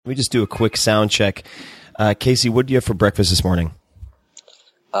Let me just do a quick sound check. Casey, what do you have for breakfast this morning?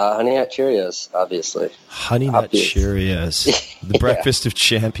 Honey Nut Cheerios, obviously. Honey Nut Cheerios. The breakfast of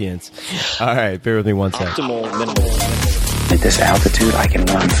champions. All right, bear with me one second. At this altitude, I can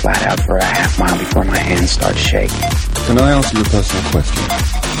run flat out for a half mile before my hands start shaking. Can I ask you a personal question?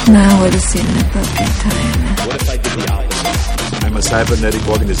 Now would seem an appropriate time. What if I did the opposite? I'm a cybernetic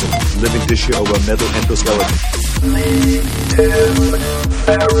organism, living tissue over a metal endoskeleton.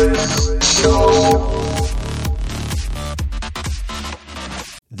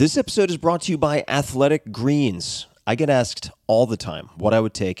 This episode is brought to you by Athletic Greens. I get asked all the time what I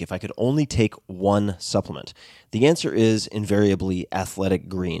would take if I could only take one supplement. The answer is invariably Athletic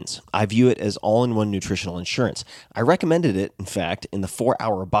Greens. I view it as all-in-one nutritional insurance. I recommended it, in fact, in the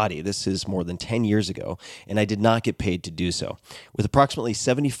 4-Hour Body. This is more than 10 years ago, and I did not get paid to do so. With approximately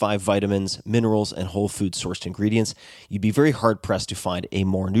 75 vitamins, minerals, and whole food-sourced ingredients, you'd be very hard-pressed to find a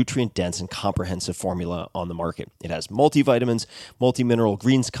more nutrient-dense and comprehensive formula on the market. It has multivitamins, multi-mineral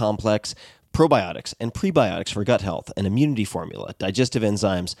greens complex, probiotics and prebiotics for gut health, an immunity formula, digestive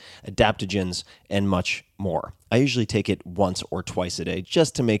enzymes, adaptogens, and much more. I usually take it once or twice a day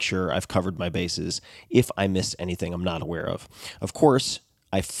just to make sure I've covered my bases if I missed anything I'm not aware of. Of course,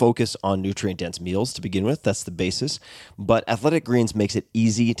 I focus on nutrient-dense meals to begin with. That's the basis. But Athletic Greens makes it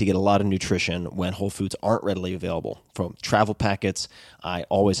easy to get a lot of nutrition when whole foods aren't readily available. From travel packets, I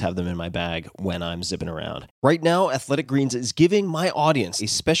always have them in my bag when I'm zipping around. Right now, Athletic Greens is giving my audience a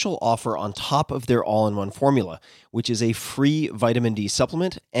special offer on top of their all-in-one formula, which is a free vitamin D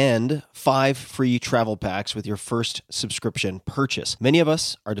supplement and 5 free travel packs with your first subscription purchase. Many of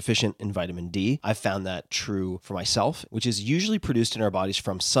us are deficient in vitamin D. I've found that true for myself, which is usually produced in our bodies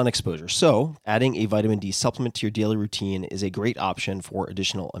from sun exposure. So, adding a vitamin D supplement to your daily routine is a great option for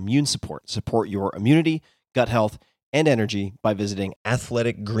additional immune support. Support your immunity, gut health, and energy by visiting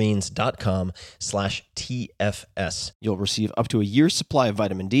athleticgreens.com/TFS. You'll receive up to a year's supply of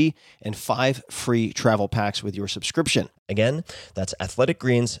vitamin D and 5 free travel packs with your subscription. Again, that's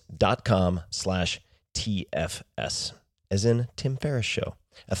athleticgreens.com/TFS, as in Tim Ferriss Show.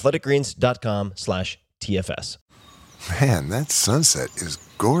 athleticgreens.com/TFS. Man, that sunset is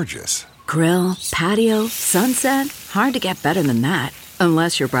gorgeous. Grill, patio, sunset. Hard to get better than that.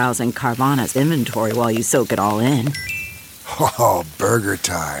 Unless you're browsing Carvana's inventory while you soak it all in. Oh, burger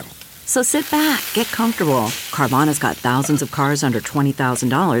time. So sit back, get comfortable. Carvana's got thousands of cars under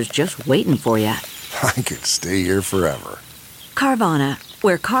 $20,000 just waiting for you. I could stay here forever. Carvana,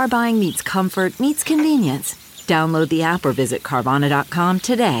 where car buying meets comfort meets convenience. Download the app or visit Carvana.com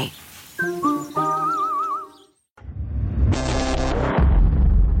today.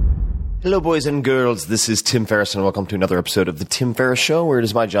 Hello, boys and girls. This is Tim Ferriss, and welcome to another episode of The Tim Ferriss Show, where it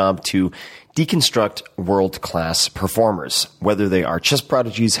is my job to deconstruct world-class performers, whether they are chess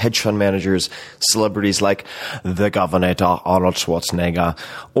prodigies, hedge fund managers, celebrities like the Governor Arnold Schwarzenegger,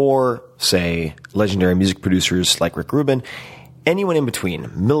 or, say, legendary music producers like Rick Rubin, anyone in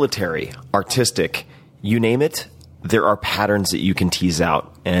between, military, artistic, you name it. There are patterns that you can tease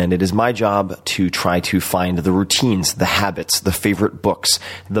out, and it is my job to try to find the routines, the habits, the favorite books,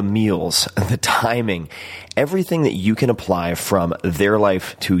 the meals, the timing, everything that you can apply from their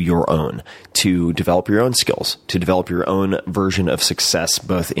life to your own, to develop your own skills, to develop your own version of success,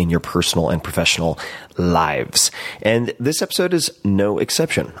 both in your personal and professional lives. And this episode is no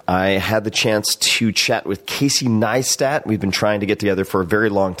exception. I had the chance to chat with Casey Neistat. We've been trying to get together for a very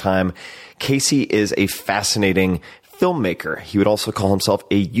long time. Casey is a fascinating filmmaker. He would also call himself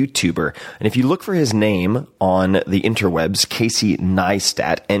a YouTuber. And if you look for his name on the interwebs, Casey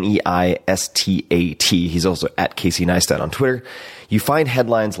Neistat, Neistat, he's also at Casey Neistat on Twitter, you find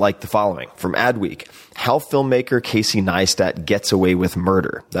headlines like the following from Adweek: How filmmaker Casey Neistat gets away with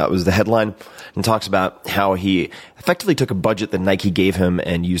murder. That was the headline, and talks about how he effectively took a budget that Nike gave him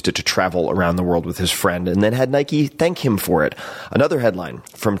and used it to travel around the world with his friend, and then had Nike thank him for it. Another headline: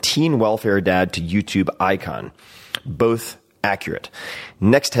 From teen welfare dad to YouTube icon. Both accurate.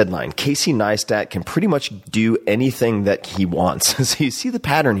 Next headline: Casey Neistat can pretty much do anything that he wants. So you see the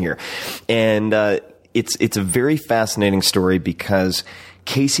pattern here. And it's a very fascinating story because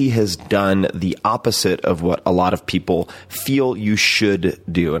Casey has done the opposite of what a lot of people feel you should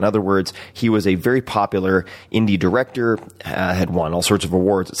do. In other words, he was a very popular indie director, had won all sorts of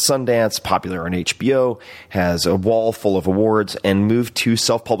awards at Sundance, popular on HBO, has a wall full of awards, and moved to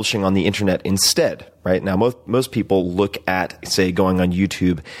self-publishing on the internet instead. right? Now, most people look at, say, going on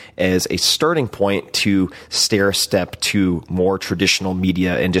YouTube as a starting point to stair step to more traditional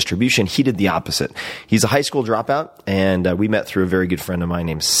media and distribution. He did the opposite. He's a high school dropout, and we met through a very good friend of mine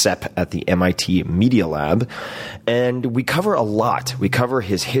named Sepp at the MIT Media Lab. And we cover a lot. We cover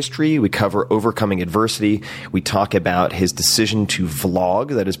his history. We cover overcoming adversity. We talk about his decision to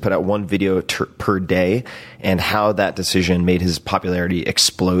vlog, that is, put out one video per day, and how that decision made his popularity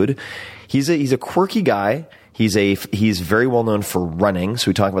explode. He's a quirky guy. He's very well known for running. So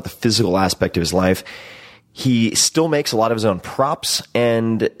we talk about the physical aspect of his life. He still makes a lot of his own props,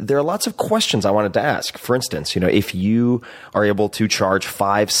 and there are lots of questions I wanted to ask. For instance, if you are able to charge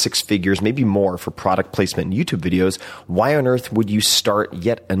 5-6 figures, maybe more, for product placement in YouTube videos, why on earth would you start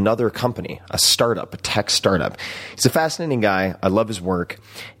yet another company, a startup, a tech startup? He's a fascinating guy. I love his work,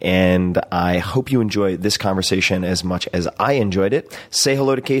 and I hope you enjoy this conversation as much as I enjoyed it. Say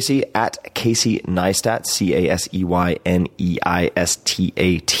hello to Casey at Casey Neistat,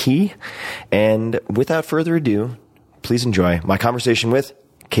 CaseyNeistat. And without further ado, please enjoy my conversation with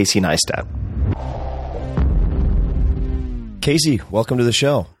Casey Neistat. Casey, welcome to the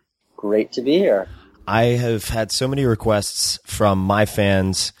show. Great to be here. I have had so many requests from my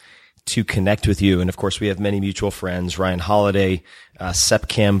fans to connect with you. And of course, we have many mutual friends, Ryan Holiday, Sepp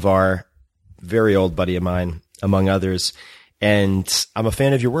Kamvar, very old buddy of mine, among others. And I'm a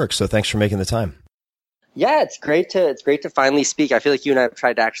fan of your work, so thanks for making the time. Yeah, it's great to finally speak. I feel like you and I have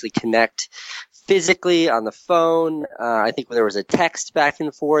tried to actually connect physically on the phone. I think there was a text back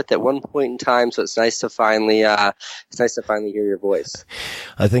and forth at one point in time, so it's nice to finally hear your voice.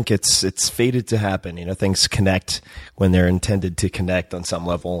 I think it's fated to happen. Things connect when they're intended to connect on some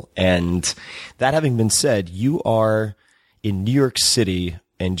level. And that having been said, you are in New York City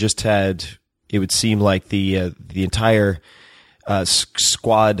and just had, it would seem like the entire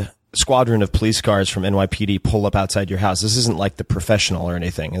squadron of police cars from NYPD pull up outside your house. This isn't like The Professional or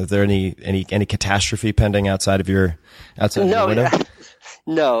anything. Is there any catastrophe pending outside of your window?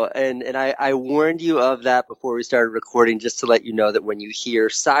 No, and I warned you of that before we started recording, just to let you know that when you hear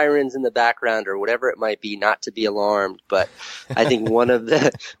sirens in the background or whatever it might be, not to be alarmed. But I think one of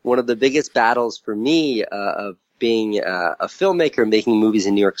the biggest battles for me of being a filmmaker, making movies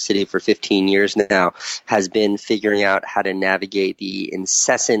in New York City for 15 years now, has been figuring out how to navigate the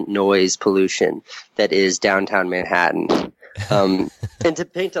incessant noise pollution that is downtown Manhattan. And to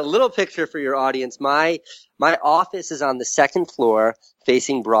paint a little picture for your audience, my office is on the second floor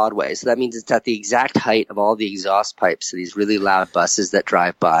facing Broadway. So that means it's at the exact height of all the exhaust pipes of these really loud buses that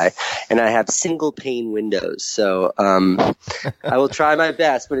drive by. And I have single pane windows. So I will try my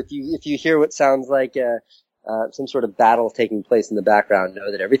best. But if you hear what sounds like some sort of battle taking place in the background,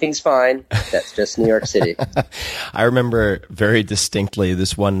 know that everything's fine. That's just New York City. I remember very distinctly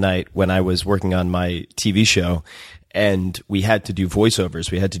this one night when I was working on my TV show, and we had to do voiceovers.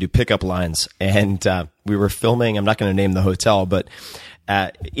 We had to do pickup lines, and we were filming. I'm not going to name the hotel, but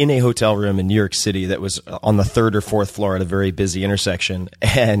in a hotel room in New York City that was on the 3rd or 4th floor at a very busy intersection.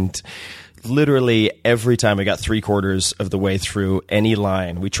 And literally every time we got 3/4 of the way through any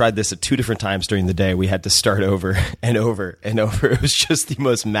line, we tried this at 2 different times during the day. We had to start over and over and over. It was just the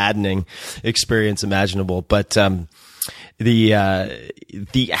most maddening experience imaginable. But how do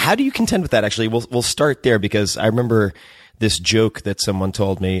you contend with that? Actually, we'll start there, because I remember this joke that someone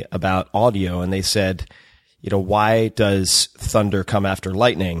told me about audio, and they said, why does thunder come after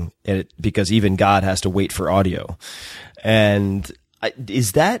lightning? Because even God has to wait for audio. And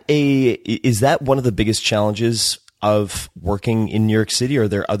is that one of the biggest challenges of working in New York City, or are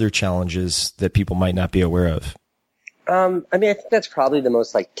there other challenges that people might not be aware of? I think that's probably the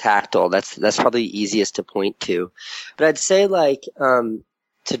most tactile. That's probably the easiest to point to. But I'd say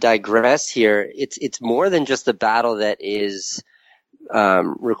to digress here, it's more than just the battle that is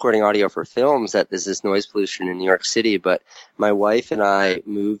recording audio for films, that there's this noise pollution in New York City. But my wife and I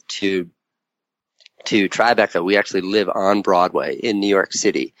moved to Tribeca. We actually live on Broadway in New York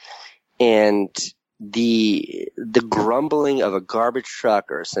City. And the grumbling of a garbage truck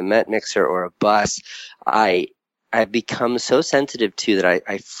or a cement mixer or a bus, I've become so sensitive to that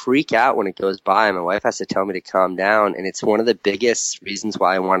I freak out when it goes by. My wife has to tell me to calm down. And it's one of the biggest reasons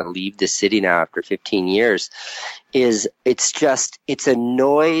why I want to leave the city now after 15 years is it's a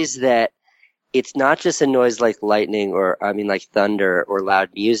noise that, it's not just a noise like lightning like thunder or loud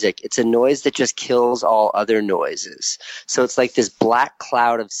music. It's a noise that just kills all other noises. So it's like this black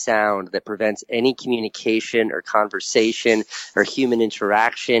cloud of sound that prevents any communication or conversation or human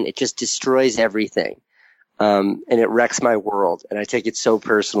interaction. It just destroys everything. And it wrecks my world. And I take it so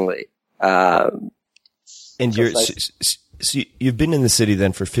personally. And So you've been in the city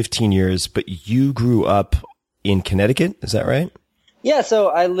then for 15 years, but you grew up in Connecticut. Is that right? Yeah. So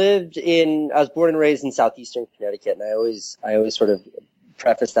I was born and raised in southeastern Connecticut, and I always sort of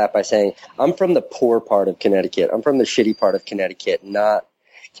preface that by saying I'm from the poor part of Connecticut. I'm from the shitty part of Connecticut.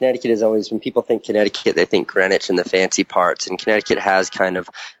 Connecticut is always, when people think Connecticut, they think Greenwich and the fancy parts, and Connecticut has kind of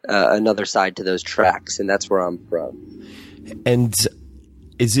another side to those tracks, and that's where I'm from. And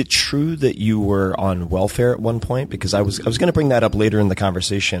is it true that you were on welfare at one point? Because I was going to bring that up later in the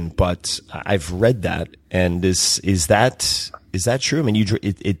conversation, but I've read that, and is that true? I mean,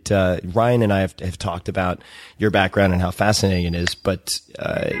 Ryan and I have talked about your background and how fascinating it is, but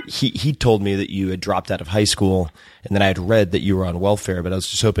he told me that you had dropped out of high school, and then I had read that you were on welfare. But I was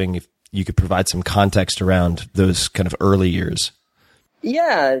just hoping if you could provide some context around those kind of early years.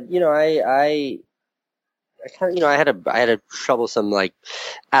 Yeah, I had a troublesome like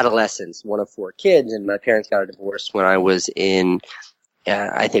adolescence, one of 4 kids, and my parents got a divorce when I was in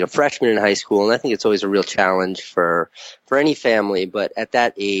I think a freshman in high school, and I think it's always a real challenge for any family. But at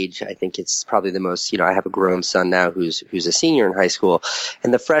that age, I think it's probably the most. I have a grown son now who's a senior in high school,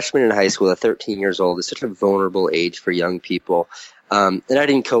 and the freshman in high school at 13 years old is such a vulnerable age for young people. And I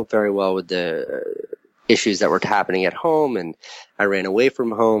didn't cope very well with the issues that were happening at home, and I ran away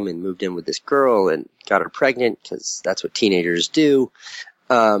from home and moved in with this girl and got her pregnant because that's what teenagers do.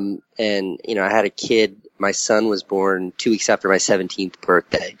 And I had a kid. My son was born 2 weeks after my 17th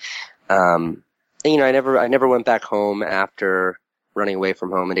birthday. And I never went back home after running away from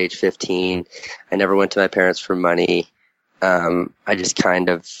home at age 15. I never went to my parents for money. I just kind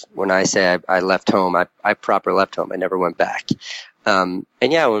of, when I say I left home, I proper left home. I never went back. When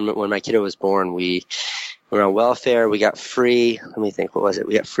my kiddo was born, we were on welfare. We got free, let me think, what was it?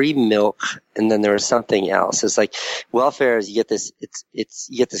 We got free milk, and then there was something else. It's like welfare is you get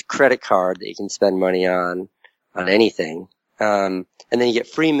this credit card that you can spend money on anything. And then you get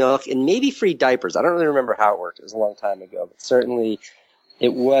free milk and maybe free diapers. I don't really remember how it worked. It was a long time ago, but certainly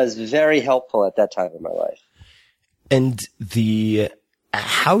it was very helpful at that time in my life. And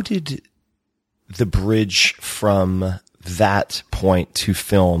how did the bridge from that point to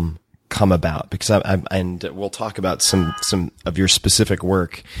film come about? Because and we'll talk about some of your specific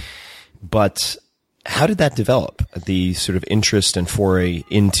work, but how did that develop, the sort of interest and foray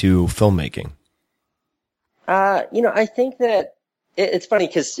into filmmaking? I think that it's funny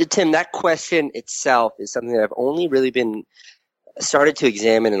because, Tim, that question itself is something that I've only really been started to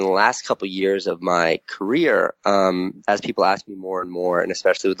examine in the last couple of years of my career, as people ask me more and more, and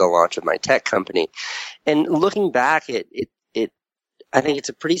especially with the launch of my tech company. And looking back, I think it's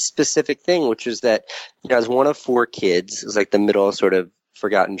a pretty specific thing, which is that, I was one of 4 kids. It was like the middle sort of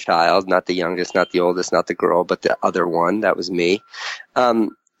forgotten child, not the youngest, not the oldest, not the girl, but the other one. That was me.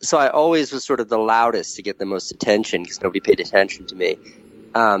 So I always was sort of the loudest to get the most attention because nobody paid attention to me.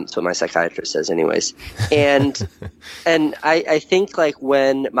 That's what my psychiatrist says anyways. And I think like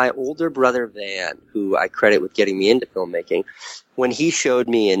when my older brother Van, who I credit with getting me into filmmaking, when he showed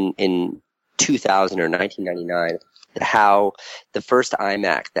me in 2000 or 1999 how the first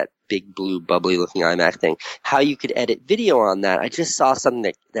iMac, that big blue bubbly looking iMac thing, how you could edit video on that, I just saw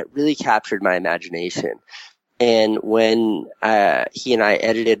something that really captured my imagination. And when he and I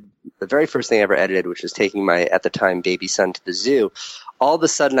edited, the very first thing I ever edited, which was taking my, at the time, baby son to the zoo, all of a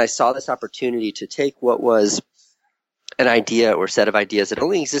sudden I saw this opportunity to take what was an idea or set of ideas that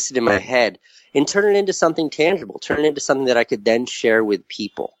only existed in my head and turn it into something tangible, turn it into something that I could then share with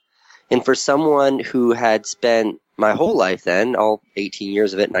people. And for someone who had spent my whole life then, all 18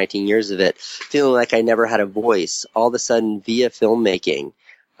 years of it, 19 years of it, feeling like I never had a voice, all of a sudden via filmmaking,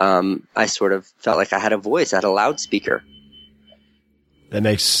 I sort of felt like I had a voice, I had a loudspeaker. That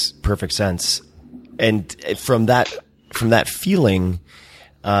makes perfect sense. And from that feeling,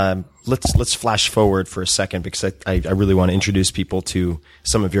 let's flash forward for a second because I really want to introduce people to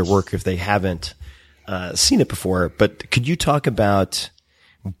some of your work if they haven't seen it before. But could you talk about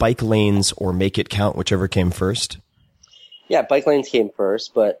Bike Lanes or Make It Count, whichever came first? Yeah, Bike Lanes came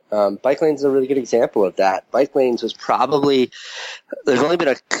first, but Bike Lanes is a really good example of that. Bike Lanes was probably, there's only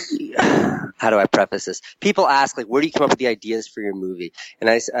been how do I preface this? People ask, like, where do you come up with the ideas for your movie? And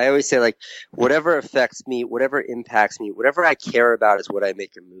I always say, like, whatever affects me, whatever impacts me, whatever I care about is what I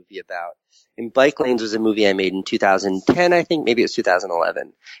make a movie about. And Bike Lanes was a movie I made in 2010, I think, maybe it was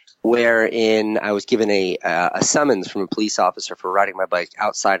 2011, wherein I was given a summons from a police officer for riding my bike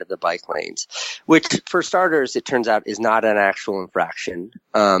outside of the bike lanes, which, for starters, it turns out is not an actual infraction.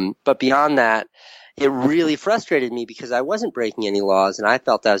 But beyond that, it really frustrated me because I wasn't breaking any laws and I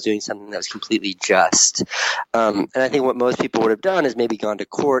felt I was doing something that was completely just. And I think what most people would have done is maybe gone to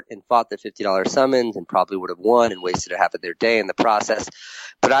court and fought the $50 summons and probably would have won and wasted half of their day in the process.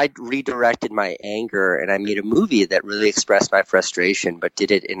 But I redirected my anger and I made a movie that really expressed my frustration, but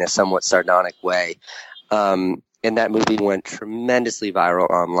did it in a somewhat sardonic way. And that movie went tremendously viral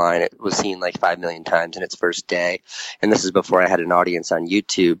online. It was seen like 5 million times in its first day. And this is before I had an audience on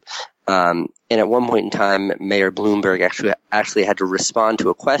YouTube. And at one point in time, Mayor Bloomberg actually had to respond to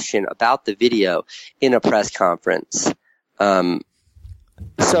a question about the video in a press conference.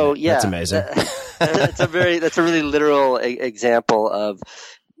 So yeah, that's amazing. That's a really literal example of,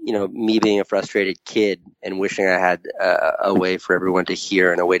 you know, me being a frustrated kid and wishing I had a way for everyone to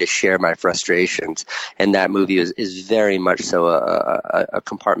hear and a way to share my frustrations. And that movie is very much so a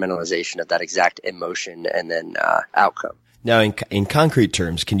compartmentalization of that exact emotion and then outcome. Now, in concrete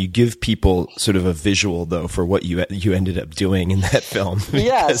terms, can you give people sort of a visual though for what you ended up doing in that film?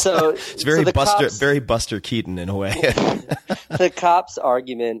 Yeah, so it's very Buster Keaton in a way. The cops'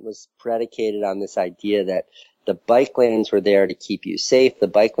 argument was predicated on this idea that the bike lanes were there to keep you safe. The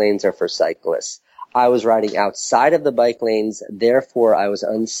bike lanes are for cyclists. I was riding outside of the bike lanes, therefore I was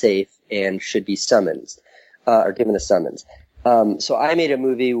unsafe and should be summoned, or given a summons. So I made a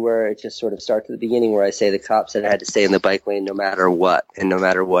movie where it just sort of starts at the beginning where I say the cops said I had to stay in the bike lane no matter what, and no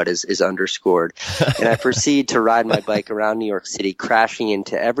matter what is underscored. And I proceed to ride my bike around New York City, crashing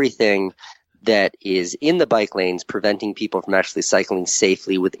into everything that is in the bike lanes, preventing people from actually cycling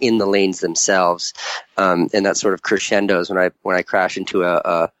safely within the lanes themselves. And that sort of crescendos when I crash into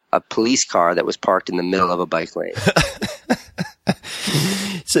a police car that was parked in the middle of a bike lane.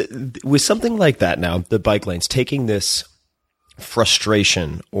 So with something like that now, the bike lanes, taking this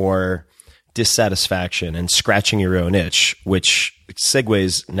frustration or dissatisfaction and scratching your own itch, which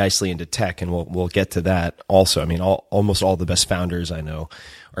segues nicely into tech, and we'll get to that also. I mean, almost all the best founders I know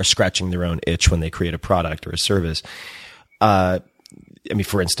are scratching their own itch when they create a product or a service. I mean,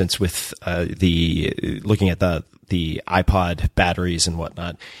 for instance, with looking at the iPod batteries and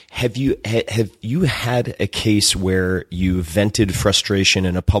whatnot, have you had a case where you vented frustration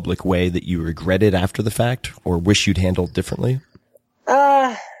in a public way that you regretted after the fact or wish you'd handled differently?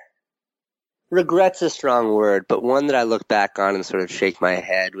 Regret's a strong word, but one that I look back on and sort of shake my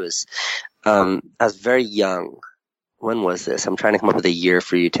head was, I was very young. When was this? I'm trying to come up with a year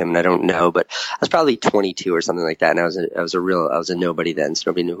for you, Tim, and I don't know, but I was probably 22 or something like that. And I was a nobody then,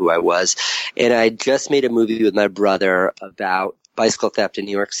 so nobody knew who I was. And I just made a movie with my brother about bicycle theft in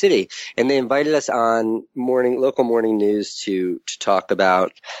New York City. And they invited us on local morning news to talk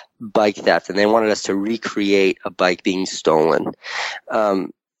about bike theft. And they wanted us to recreate a bike being stolen.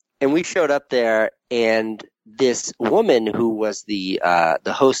 And we showed up there, and this woman who was the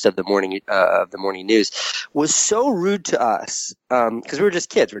host of the morning news was so rude to us, because we were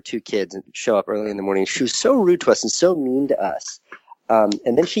just kids. We're two kids and show up early in the morning. She was so rude to us and so mean to us.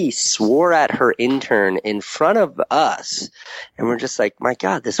 And then she swore at her intern in front of us. And we're just like, my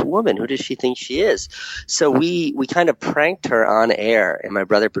God, this woman, who does she think she is? So we kind of pranked her on air, and my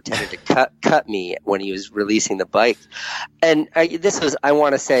brother pretended to cut me when he was releasing the bike. And I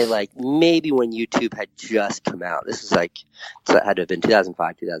want to say, like, maybe when YouTube had just come out. This was like, so it had to have been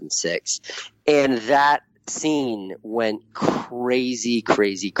 2005, 2006. And that scene went crazy,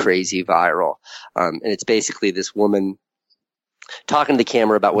 crazy, crazy viral. And it's basically this woman talking to the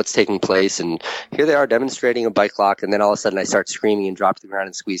camera about what's taking place, and here they are demonstrating a bike lock, and then all of a sudden I start screaming and drop to the ground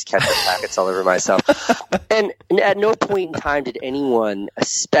and squeeze ketchup packets all over myself. And at no point in time did anyone,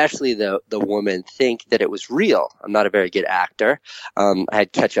 especially the woman, think that it was real. I'm not a very good actor. I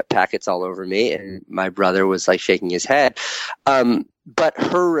had ketchup packets all over me, and my brother was like shaking his head. But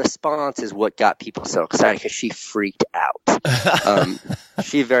her response is what got people so excited, because she freaked out.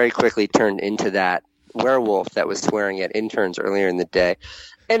 She very quickly turned into that werewolf that was swearing at interns earlier in the day.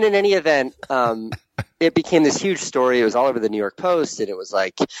 And in any event, it became this huge story. It was all over the New York Post, and it was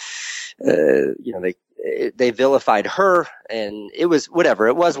like, they vilified her, and it was whatever.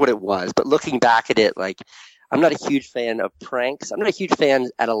 It was what it was. But looking back at it, like, I'm not a huge fan of pranks. I'm not a huge fan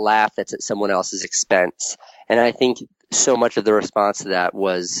at a laugh that's at someone else's expense. And I think so much of the response to that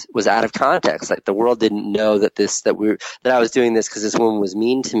was out of context. Like, the world didn't know that I was doing this because this woman was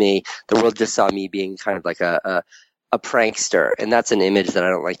mean to me. The world just saw me being kind of like a prankster, and that's an image that I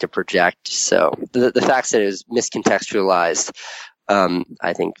don't like to project. So the fact that it was miscontextualized,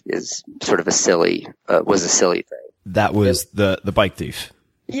 I think, is sort of was a silly thing. That was the bike thief.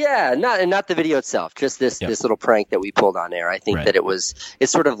 Yeah, not the video itself, just this little prank that we pulled on air. I think that it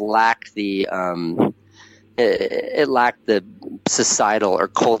sort of lacked the it lacked the societal or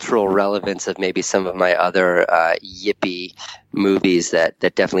cultural relevance of maybe some of my other yippie movies that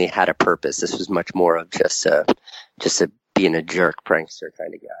definitely had a purpose. This was much more of just a being a jerk prankster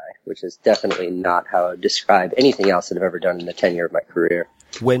kind of guy, which is definitely not how I would describe anything else that I've ever done in the tenure of my career.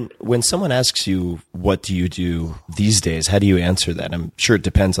 When someone asks you, what do you do these days, how do you answer that? I'm sure it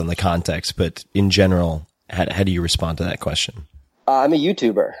depends on the context, but in general, how do you respond to that question? I'm a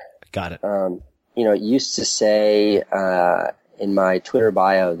YouTuber. Got it. It used to say in my Twitter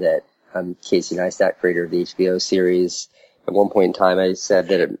bio that I'm Casey Neistat, creator of the HBO series. At one point in time, I said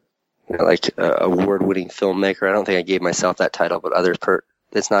that I'm award-winning filmmaker. I don't think I gave myself that title, but others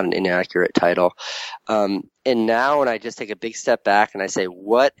it's not an inaccurate title. And now when I just take a big step back and I say,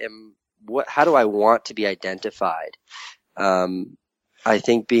 how do I want to be identified? I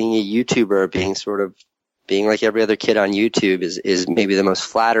think being a YouTuber, being like every other kid on YouTube is maybe the most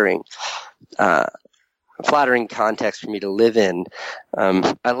flattering context for me to live in.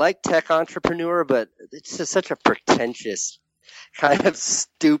 I like tech entrepreneur, but it's just such a pretentious kind of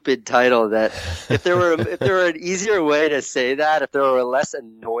stupid title that if there were an easier way to say that, if there were a less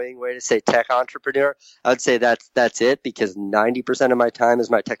annoying way to say tech entrepreneur, I would say that's it, because 90% of my time is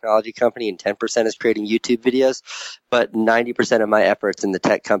my technology company and 10% is creating YouTube videos. But 90% of my efforts in the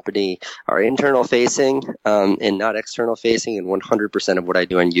tech company are internal facing, and not external facing. And 100% of what I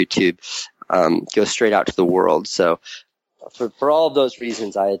do on YouTube, goes straight out to the world. So for all of those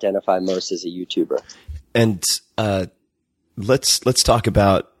reasons, I identify most as a YouTuber. And, let's talk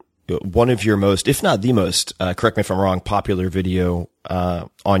about one of your most, if not the most, correct me if I'm wrong, popular video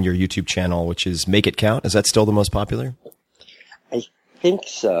on your YouTube channel, which is Make It Count. Is that still the most popular? I think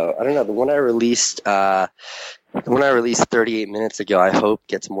so. I don't know. The one I released 38 minutes ago, I hope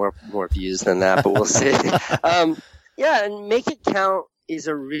gets more views than that, but we'll see. Yeah, and Make It Count is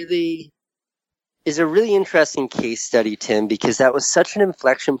a really interesting case study, Tim, because that was such an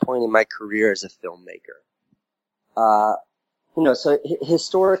inflection point in my career as a filmmaker. So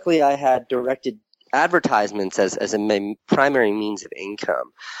historically I had directed advertisements as a primary means of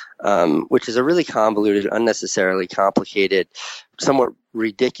income, which is a really convoluted, unnecessarily complicated, somewhat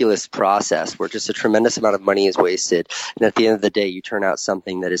ridiculous process where just a tremendous amount of money is wasted. And at the end of the day, you turn out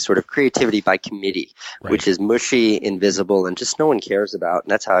something that is sort of creativity by committee, right, which is mushy, invisible, and just no one cares about.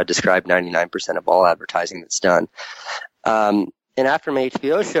 And that's how I describe 99% of all advertising that's done. And after my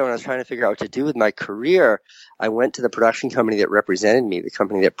HBO show, and I was trying to figure out what to do with my career, I went to the production company that represented me, the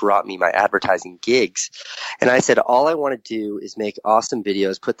company that brought me my advertising gigs. And I said, all I want to do is make awesome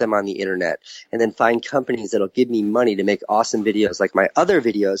videos, put them on the internet, and then find companies that'll give me money to make awesome videos like my other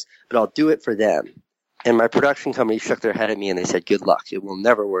videos, but I'll do it for them. And my production company shook their head at me and they said, good luck. It will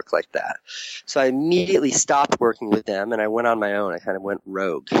never work like that. So I immediately stopped working with them and I went on my own. I kind of went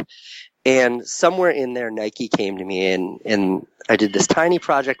rogue. And somewhere in there, Nike came to me and I did this tiny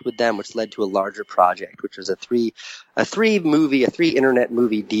project with them, which led to a larger project, which was a three internet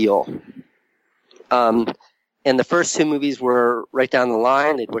movie deal. And the first two movies were right down the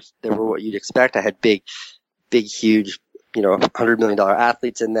line. They were what you'd expect. I had big, huge, $100 million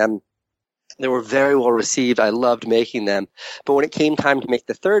athletes in them. They were very well received. I loved making them. But when it came time to make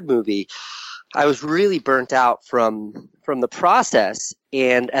the third movie, I was really burnt out from the process.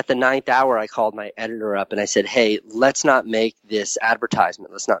 And at the 9th hour, I called my editor up and I said, hey, let's not make this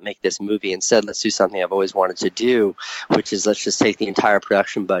advertisement. Let's not make this movie. Instead, let's do something I've always wanted to do, which is let's just take the entire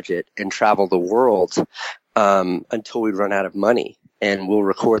production budget and travel the world until we run out of money. And we'll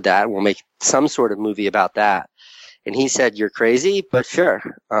record that. And we'll make some sort of movie about that. And he said, you're crazy, but sure.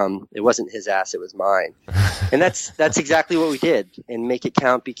 It wasn't his ass, it was mine. And that's exactly what we did. And Make It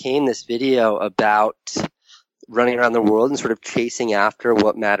Count became this video about running around the world and sort of chasing after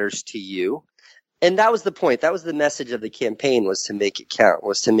what matters to you. And that was the point. That was the message of the campaign, was to make it count,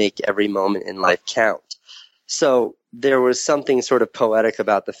 was to make every moment in life count. So there was something sort of poetic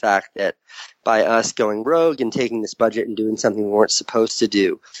about the fact that by us going rogue and taking this budget and doing something we weren't supposed to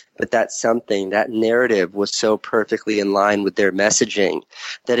do, but that narrative was so perfectly in line with their messaging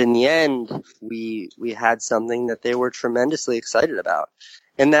that in the end we had something that they were tremendously excited about.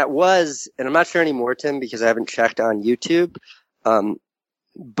 And that was, and I'm not sure anymore, Tim, because I haven't checked on YouTube,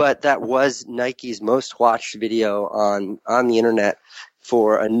 but that was Nike's most watched video on the internet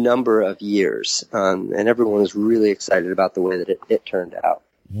for a number of years. And everyone was really excited about the way that it turned out.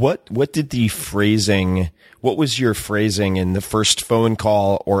 What was your phrasing in the first phone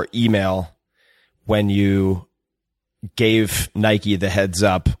call or email when you gave Nike the heads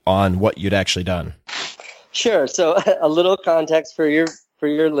up on what you'd actually done? Sure. So a little context for your for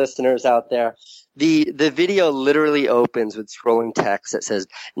your listeners out there, the video literally opens with scrolling text that says,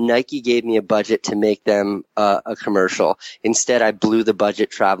 Nike gave me a budget to make them a commercial. Instead, I blew the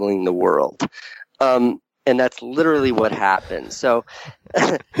budget traveling the world. And that's literally what happened. So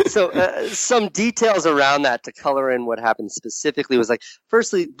some details around that to color in what happened specifically was like,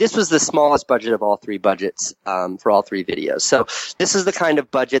 firstly, this was the smallest budget of all three budgets for all three videos. So this is the kind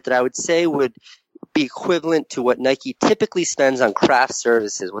of budget that I would say would be equivalent to what Nike typically spends on craft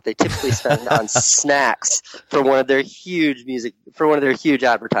services, what they typically spend on snacks for one of their huge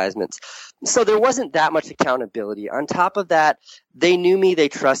advertisements. So there wasn't that much accountability. On top of that, they knew me, they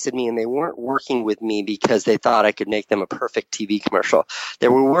trusted me, and they weren't working with me because they thought I could make them a perfect TV commercial. They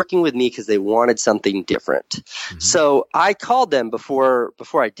were working with me because they wanted something different. Mm-hmm. So I called them before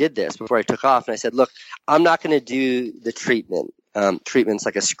I did this, before I took off, and I said, look, I'm not going to do the treatment. Treatment's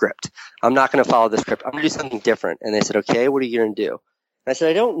like a script. I'm not going to follow the script. I'm going to do something different. And they said, okay, what are you going to do? And I said,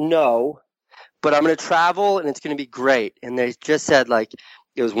 I don't know, but I'm going to travel and it's going to be great. And they just said, like,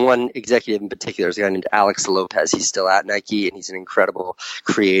 it was one executive in particular, there's a guy named Alex Lopez. He's still at Nike and he's an incredible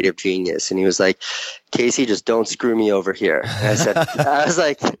creative genius. And he was like, Casey, just don't screw me over here. And I was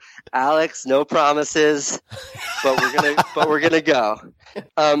like, Alex, no promises, but we're going to go.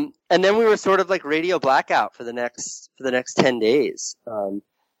 And then we were sort of like radio blackout for the next 10 days.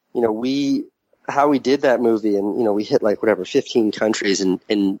 How we did that movie, and we hit 15 countries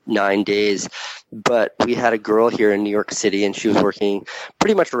in 9 days. But we had a girl here in New York City, and she was working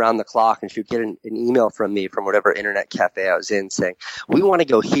pretty much around the clock, and she would get an email from me from whatever internet cafe I was in saying, we want to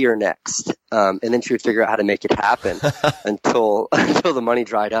go here next. And then she would figure out how to make it happen until the money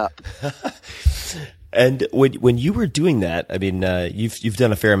dried up. And when you were doing that, I mean, you've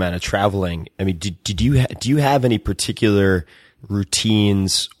done a fair amount of traveling. I mean, do you have any particular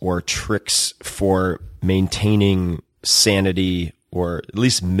routines or tricks for maintaining sanity, or at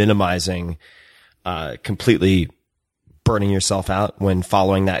least minimizing completely burning yourself out when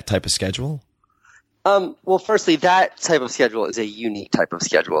following that type of schedule? Well, firstly, that type of schedule is a unique type of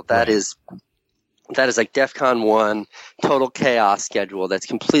schedule. That is like DEFCON 1, total chaos schedule that's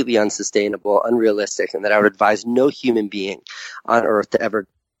completely unsustainable, unrealistic, and that I would advise no human being on earth to ever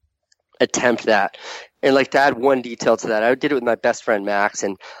attempt that. And to add one detail to that, I did it with my best friend Max,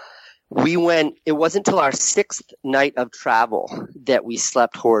 and it wasn't until our 6th night of travel that we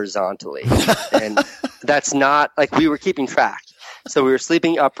slept horizontally. And that's not, we were keeping track. So we were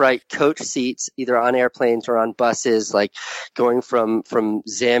sleeping upright, coach seats, either on airplanes or on buses, going from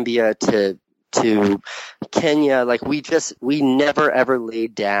Zambia to Kenya. We never ever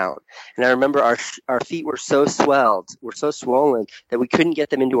laid down. And I remember our feet were so swollen that we couldn't get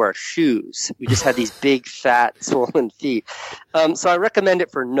them into our shoes. We just had these big, fat, swollen feet. So I recommend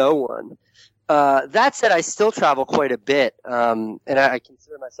it for no one. That said, I still travel quite a bit. And I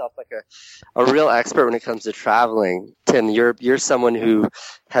consider myself a real expert when it comes to traveling. Tim, you're someone who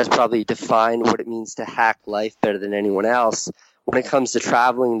has probably defined what it means to hack life better than anyone else. When it comes to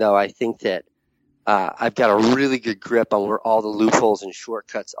traveling, though, I think that I've got a really good grip on where all the loopholes and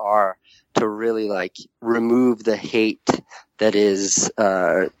shortcuts are to really remove the hate that is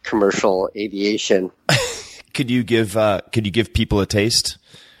commercial aviation. Could you give people a taste?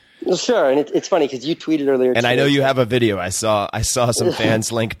 Well, sure. And it's funny because you tweeted earlier. And I know you have a video. I saw some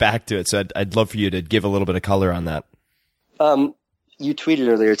fans link back to it. So I'd love for you to give a little bit of color on that. You tweeted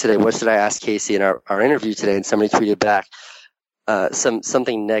earlier today, what should I ask Casey in our interview today? And somebody tweeted back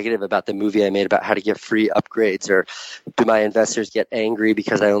something negative about the movie I made about how to get free upgrades, or do my investors get angry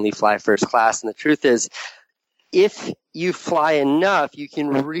because I only fly first class? And the truth is, if you fly enough, you can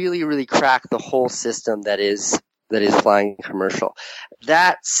really, really crack the whole system that is flying commercial.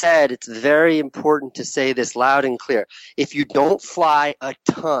 That said, it's very important to say this loud and clear. If you don't fly a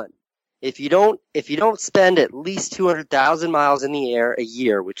ton, if you don't spend at least 200,000 miles in the air a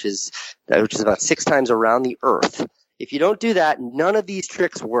year, which is about 6 times around the Earth, if you don't do that, none of these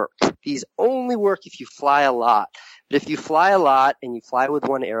tricks work. These only work if you fly a lot. But if you fly a lot and you fly with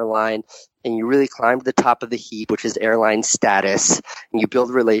one airline and you really climb to the top of the heap, which is airline status, and you build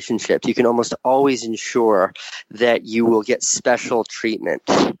relationships, you can almost always ensure that you will get special treatment.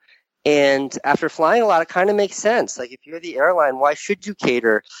 And after flying a lot, it kind of makes sense. If you're the airline, why should you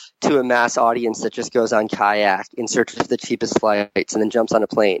cater to a mass audience that just goes on kayak in search of the cheapest flights and then jumps on a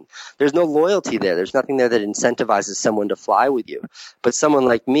plane? There's no loyalty there. There's nothing there that incentivizes someone to fly with you. But someone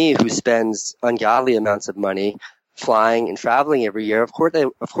like me who spends ungodly amounts of money flying and traveling every year, of course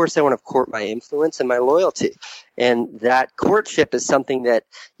they want to court my influence and my loyalty. And that courtship is something that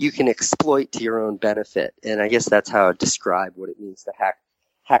you can exploit to your own benefit. And I guess that's how I describe what it means to hack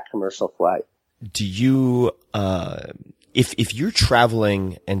commercial flight. Do you if you're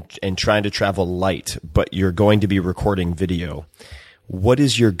traveling and trying to travel light, but you're going to be recording video, what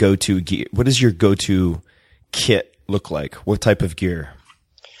is your go-to gear? What does your go-to kit look like? What type of gear?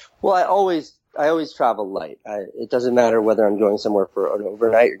 Well, I always travel light. It doesn't matter whether I'm going somewhere for an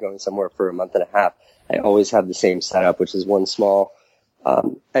overnight or going somewhere for a month and a half. I always have the same setup, which is one small,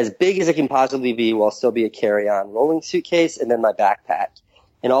 as big as it can possibly be while still be a carry-on rolling suitcase, and then my backpack.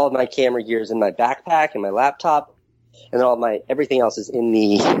 And all of my camera gear is in my backpack and my laptop, and then everything else is in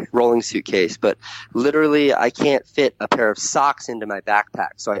the rolling suitcase. But literally, I can't fit a pair of socks into my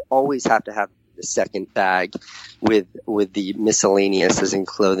backpack, so I always have to have a second bag with the miscellaneous as in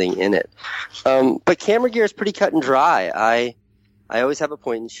clothing in it. But camera gear is pretty cut and dry. I always have a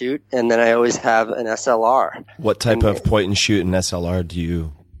point and shoot, and then I always have an SLR. What type of point and shoot and SLR do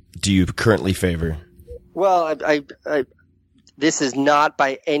you currently favor? Well, this is not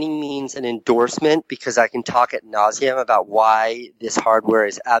by any means an endorsement, because I can talk ad nauseum about why this hardware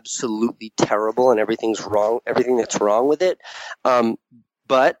is absolutely terrible and everything that's wrong with it.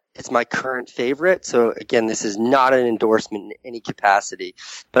 But it's my current favorite. So again, this is not an endorsement in any capacity,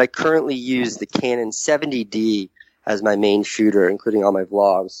 but I currently use the Canon 70D as my main shooter, including all my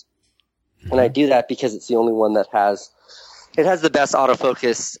vlogs. And I do that because it's the only one that has the best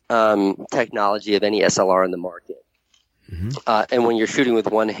autofocus technology of any SLR in the market. And when you're shooting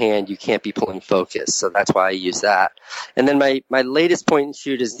with one hand, you can't be pulling focus. So that's why I use that. And then my latest point and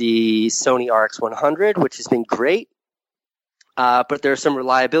shoot is the Sony RX100, which has been great. But there are some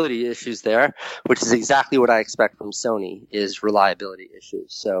reliability issues there, which is exactly what I expect from Sony, is reliability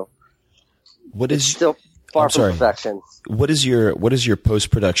issues. So it's still far from perfection. What does your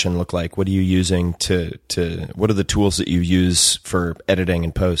post-production look like? What are you using what are the tools that you use for editing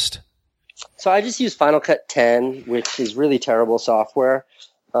and post? So I just use Final Cut 10, which is really terrible software.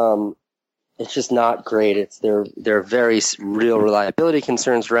 It's just not great. There are very real reliability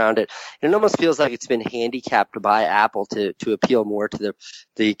concerns around it. And it almost feels like it's been handicapped by Apple to appeal more to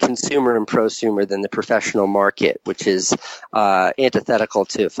the consumer and prosumer than the professional market, which is antithetical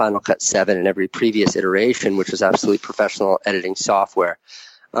to Final Cut 7 and every previous iteration, which was absolutely professional editing software.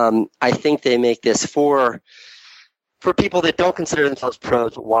 I think they make this for people that don't consider themselves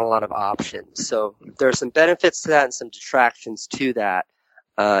pros but want a lot of options. So there are some benefits to that and some detractions to that.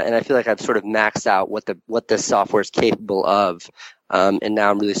 And I feel like I've sort of maxed out what this software is capable of. And now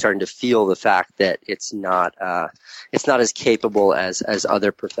I'm really starting to feel the fact that it's not as capable as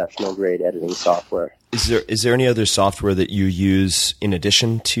other professional grade editing software. Is there any other software that you use in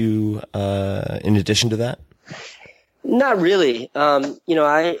addition to that? Not really.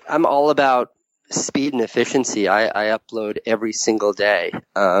 I'm all about speed and efficiency. I upload every single day.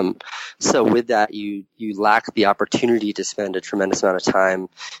 So with that, you lack the opportunity to spend a tremendous amount of time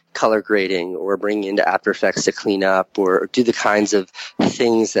color grading or bringing into After Effects to clean up or do the kinds of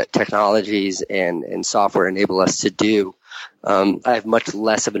things that technologies and software enable us to do. I have much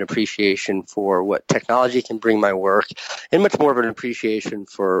less of an appreciation for what technology can bring my work and much more of an appreciation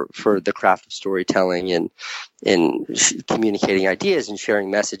for the craft of storytelling and communicating ideas and sharing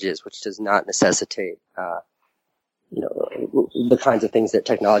messages, which does not necessitate, the kinds of things that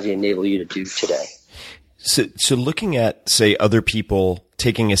technology enable you to do today. So looking at, say, other people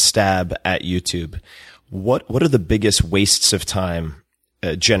taking a stab at YouTube, what are the biggest wastes of time?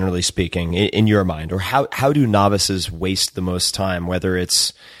 Generally speaking, in your mind, or how do novices waste the most time, whether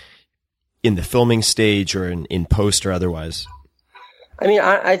it's in the filming stage or in post or otherwise? I mean,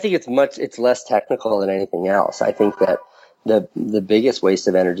 I think it's less technical than anything else. I think that the biggest waste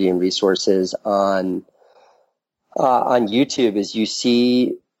of energy and resources on YouTube is you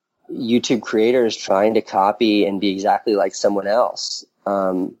see YouTube creators trying to copy and be exactly like someone else.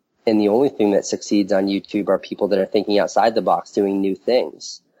 And the only thing that succeeds on YouTube are people that are thinking outside the box, doing new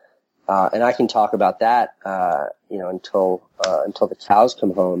things. And I can talk about that, until the cows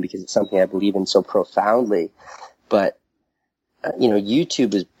come home, because it's something I believe in so profoundly. But,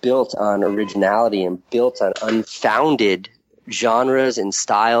 YouTube is built on originality and built on unfounded genres and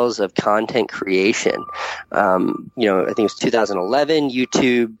styles of content creation. I think it was 2011,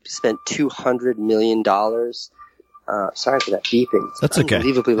 YouTube spent $200 million. Sorry for that beeping. It's That's okay.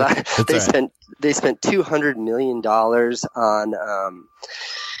 Unbelievably loud. That's They spent $200 million on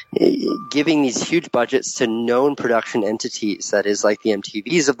giving these huge budgets to known production entities, that is like the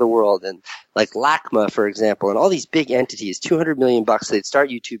MTVs of the world and like LACMA, for example, and all these big entities, $200 million, they'd start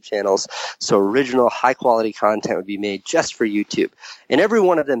YouTube channels so original high quality content would be made just for YouTube. And every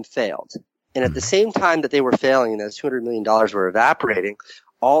one of them failed. And at the same time that they were failing and those $200 million were evaporating,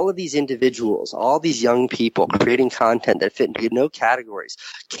 all of these individuals, all these young people creating content that fit into no categories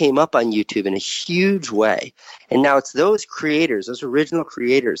came up on YouTube in a huge way. And now it's those creators, those original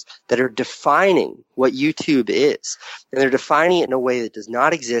creators, that are defining what YouTube is. And they're defining it in a way that does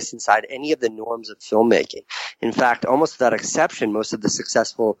not exist inside any of the norms of filmmaking. In fact, almost without exception, most of the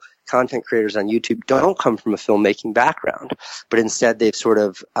successful content creators on YouTube don't come from a filmmaking background, but instead they've sort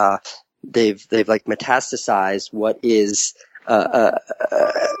of they've like metastasized what is a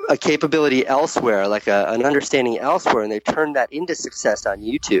capability elsewhere, like an understanding elsewhere, and they turned that into success on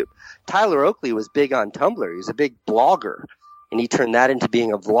YouTube. Tyler Oakley was big on Tumblr. He was a big blogger, and he turned that into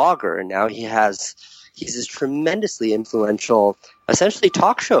being a vlogger, and now he's this tremendously influential, essentially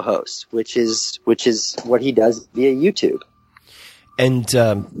talk show host, which is what he does via YouTube. And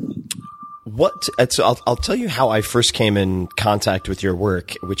so I'll tell you how I first came in contact with your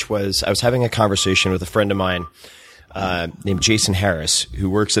work, which was I was having a conversation with a friend of mine named Jason Harris, who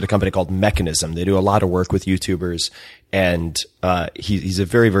works at a company called Mechanism. They do a lot of work with YouTubers, and he's a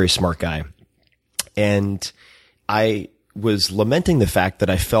very, very smart guy. And I was lamenting the fact that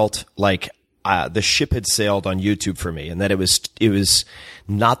I felt like the ship had sailed on YouTube for me, and that it was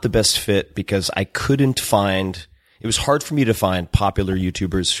not the best fit because I couldn't find. It was hard for me to find popular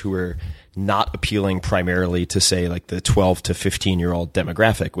YouTubers who were not appealing primarily to, say, like the 12 to 15-year-old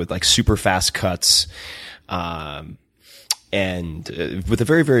demographic with like super fast cuts, and with a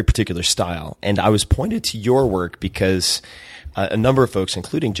very, very particular style. And I was pointed to your work because a number of folks,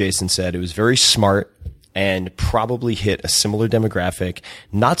 including Jason, said it was very smart and probably hit a similar demographic,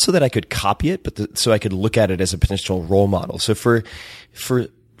 not so that I could copy it, but so I could look at it as a potential role model. So for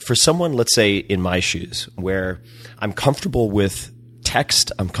someone, let's say in my shoes, where I'm comfortable with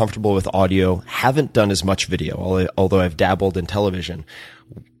text, I'm comfortable with audio, haven't done as much video, although I've dabbled in television,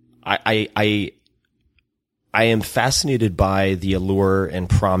 I am fascinated by the allure and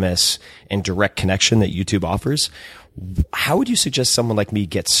promise and direct connection that YouTube offers. How would you suggest someone like me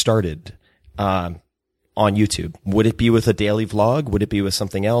get started on YouTube? Would it be with a daily vlog? Would it be with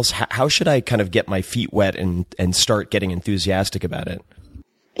something else? How should I kind of get my feet wet and start getting enthusiastic about it?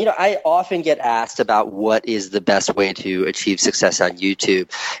 You know, I often get asked about what is the best way to achieve success on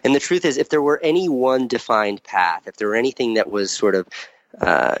YouTube. And the truth is, if there were any one defined path, if there were anything that was sort of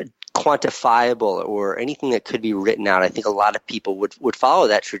quantifiable or anything that could be written out, I think a lot of people would follow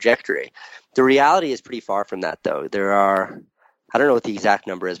that trajectory. The reality is pretty far from that, though. There are, I don't know what the exact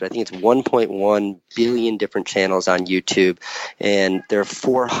number is, but I think it's 1.1 billion different channels on YouTube, and there are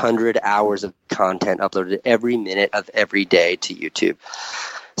 400 hours of content uploaded every minute of every day to YouTube.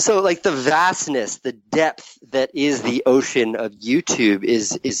 So like the vastness, the depth that is the ocean of YouTube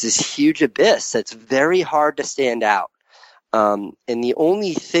is this huge abyss that's very hard to stand out. And the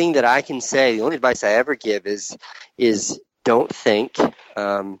only thing that I can say, the only advice I ever give is don't think.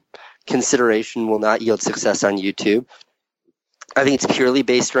 Consideration will not yield success on YouTube. I think it's purely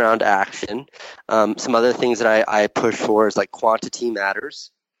based around action. Some other things that I push for is like quantity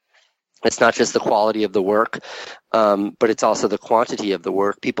matters. It's not just the quality of the work, but it's also the quantity of the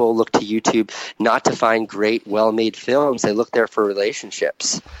work. People look to YouTube not to find great, well-made films. They look there for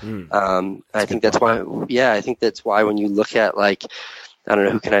relationships. I think that's why. Yeah, I think that's why when you look at like, I don't know,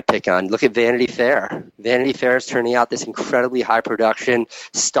 who can I pick on? Look at Vanity Fair. Vanity Fair is turning out this incredibly high production,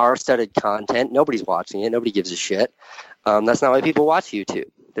 star-studded content. Nobody's watching it. Nobody gives a shit. That's not why people watch YouTube.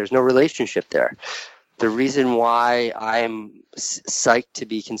 There's no relationship there. The reason why I'm psyched to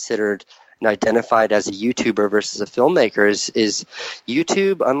be considered and identified as a YouTuber versus a filmmaker is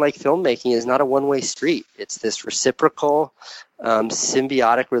YouTube, unlike filmmaking, is not a one-way street. It's this reciprocal,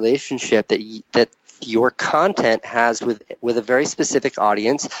 symbiotic relationship that your content has with a very specific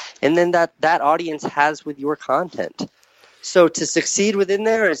audience, and then that audience has with your content. So to succeed within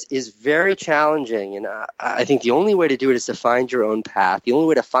there is very challenging, and I think the only way to do it is to find your own path. The only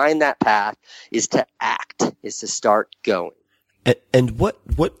way to find that path is to act, is to start going. And what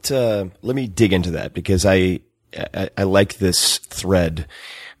let me dig into that, because I like this thread,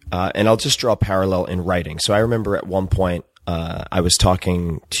 and I'll just draw a parallel in writing. So I remember at one point I was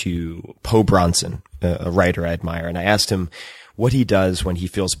talking to Poe Bronson, a writer I admire, and I asked him what he does when he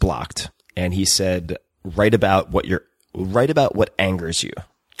feels blocked, and he said, write about what angers you.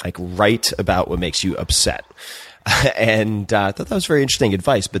 Like, write about what makes you upset. And I thought that was very interesting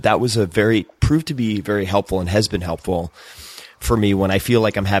advice, but that was proved to be very helpful and has been helpful for me when I feel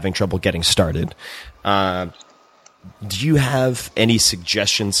like I'm having trouble getting started. Do you have any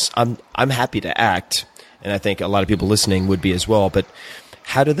suggestions? I'm happy to act, and I think a lot of people listening would be as well, but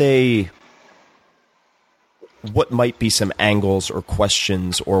how do they what might be some angles or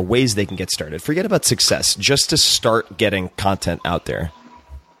questions or ways they can get started? Forget about success, just to start getting content out there.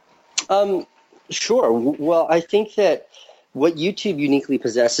 Sure. Well, I think that what YouTube uniquely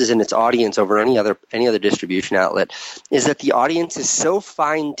possesses in its audience over any other distribution outlet is that the audience is so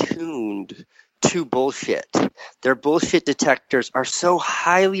fine-tuned to bullshit. Their bullshit detectors are so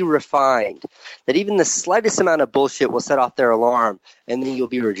highly refined that even the slightest amount of bullshit will set off their alarm, and then you'll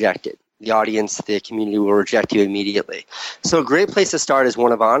be rejected. The audience, the community will reject you immediately. So a great place to start is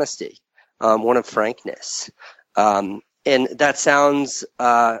one of honesty, one of frankness. And that sounds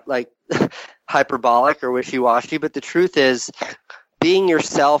like hyperbolic or wishy-washy, but the truth is being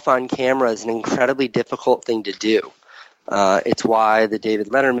yourself on camera is an incredibly difficult thing to do. It's why the David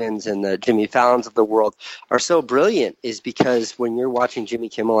Lettermans and the Jimmy Fallons of the world are so brilliant, is because when you're watching Jimmy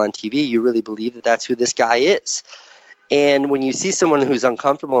Kimmel on TV, you really believe that that's who this guy is. And when you see someone who's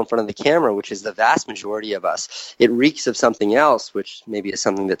uncomfortable in front of the camera, which is the vast majority of us, it reeks of something else, which maybe is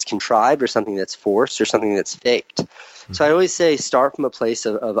something that's contrived or something that's forced or something that's faked. So I always say start from a place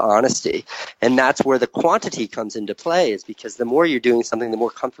of honesty. And that's where the quantity comes into play, is because the more you're doing something, the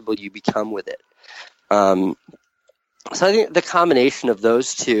more comfortable you become with it. So I think the combination of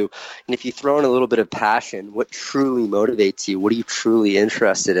those two, and if you throw in a little bit of passion, what truly motivates you, what are you truly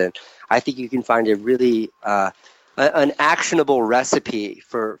interested in, I think you can find a really an actionable recipe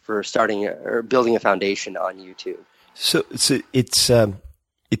for starting or building a foundation on YouTube. So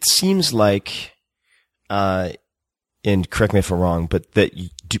it seems like, and correct me if I'm wrong, but that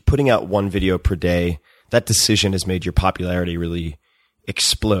putting out one video per day, that decision has made your popularity really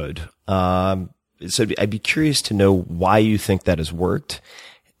explode. So I'd be curious to know why you think that has worked,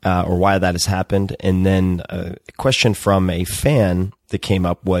 or why that has happened. And then a question from a fan that came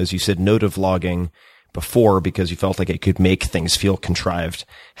up was, you said no to vlogging before because you felt like it could make things feel contrived.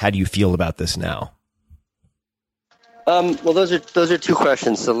 How do you feel about this now? Well, those are two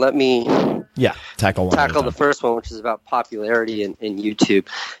questions. So let me tackle the first one, which is about popularity in YouTube.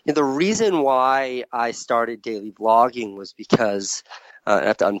 And the reason why I started daily vlogging was because I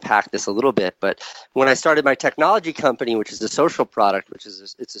have to unpack this a little bit, but when I started my technology company, which is a social product,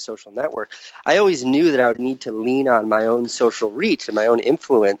 it's a social network, I always knew that I would need to lean on my own social reach and my own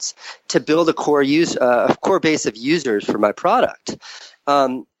influence to build a core base of users for my product.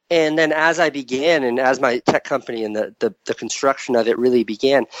 And then as I began, and as my tech company and the construction of it really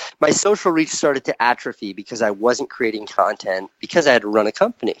began, my social reach started to atrophy because I wasn't creating content because I had to run a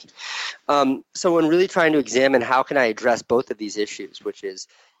company. So when really trying to examine how can I address both of these issues, which is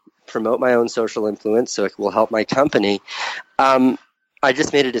promote my own social influence so it will help my company, I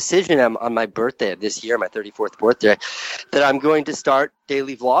just made a decision on my birthday of this year, my 34th birthday, that I'm going to start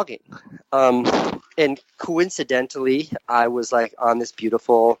daily vlogging. And coincidentally, I was like on this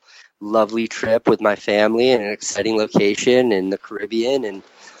beautiful, lovely trip with my family in an exciting location in the Caribbean. And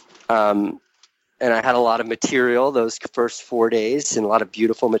I had a lot of material those first 4 days and a lot of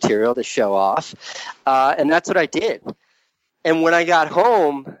beautiful material to show off. And that's what I did. And when I got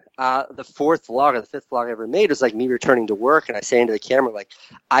home, the fourth vlog or the fifth vlog I ever made was like me returning to work, and I say into the camera, like,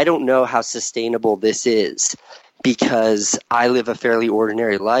 I don't know how sustainable this is because I live a fairly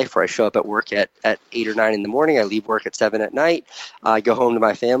ordinary life where I show up at work at 8 or 9 in the morning. I leave work at 7 at night. I go home to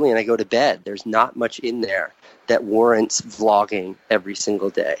my family and I go to bed. There's not much in there that warrants vlogging every single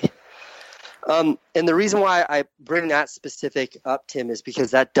day. And the reason why I bring that specific up, Tim, is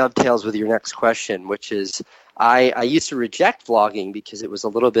because that dovetails with your next question, which is I used to reject vlogging because it was a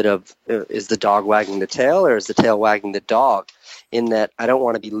little bit of is the dog wagging the tail or is the tail wagging the dog, in that I don't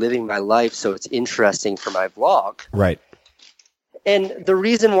want to be living my life so it's interesting for my vlog. Right. And the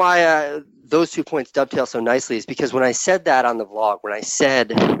reason why those 2 points dovetail so nicely is because when I said that on the vlog, when I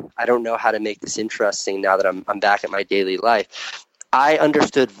said I don't know how to make this interesting now that I'm back at my daily life, I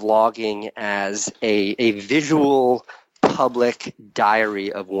understood vlogging as a visual public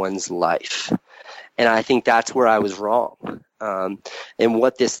diary of one's life. And I think that's where I was wrong. And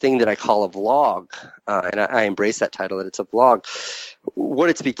what this thing that I call a vlog, and I embrace that title that it's a vlog, what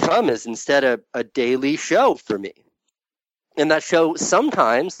it's become is instead a daily show for me. And that show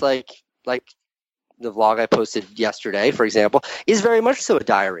sometimes, like the vlog I posted yesterday, for example, is very much so a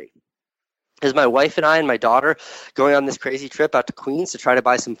diary. Is my wife and I and my daughter going on this crazy trip out to Queens to try to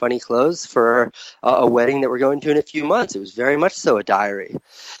buy some funny clothes for a wedding that we're going to in a few months. It was very much so a diary.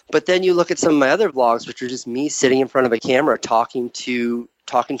 But then you look at some of my other vlogs, which are just me sitting in front of a camera talking to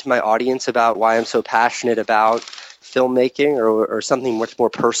my audience about why I'm so passionate about filmmaking or something much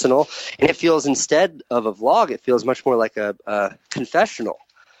more personal. And it feels, instead of a vlog, it feels much more like a confessional.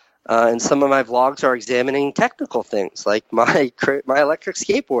 And some of my vlogs are examining technical things like my electric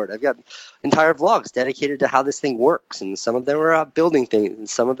skateboard. I've got entire vlogs dedicated to how this thing works, and some of them are about building things, and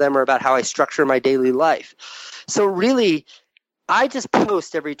some of them are about how I structure my daily life. So really, I just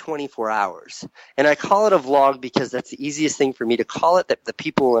post every 24 hours, and I call it a vlog because that's the easiest thing for me to call it that the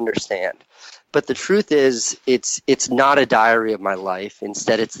people will understand. But the truth is, it's not a diary of my life.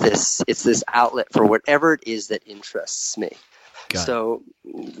 Instead, it's this outlet for whatever it is that interests me. So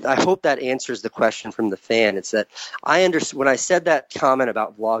I hope that answers the question from the fan. It's that when I said that comment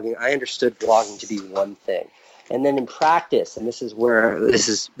about vlogging, I understood vlogging to be one thing. And then in practice, and this is where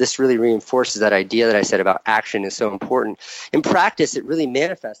this really reinforces that idea that I said about action is so important. In practice, it really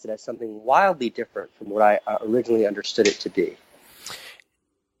manifested as something wildly different from what I originally understood it to be.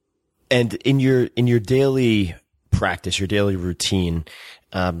 And in your daily practice, your daily routine,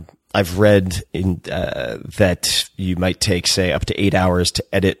 I've read that you might take, say, up to 8 hours to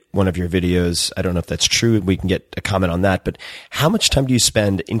edit one of your videos. I don't know if that's true. We can get a comment on that. But how much time do you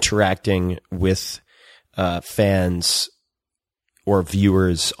spend interacting with fans or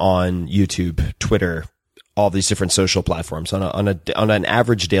viewers on YouTube, Twitter, all these different social platforms on an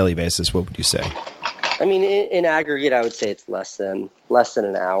average daily basis? What would you say? I mean, in aggregate, I would say it's less than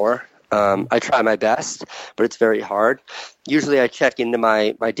an hour. I try my best, but it's very hard. Usually I check into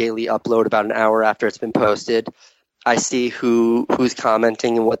my daily upload about an hour after it's been posted. I see who's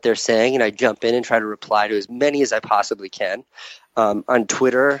commenting and what they're saying, and I jump in and try to reply to as many as I possibly can. On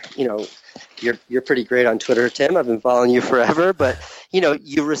Twitter, you're pretty great on Twitter, Tim. I've been following you forever, but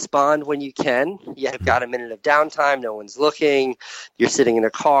you respond when you can. You have got a minute of downtime, no one's looking, you're sitting in a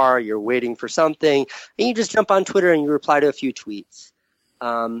car, you're waiting for something, and you just jump on Twitter and you reply to a few tweets.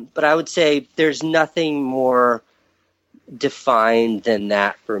 But I would say there's nothing more defined than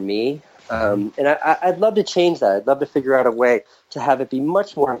that for me. And I'd love to change that. I'd love to figure out a way to have it be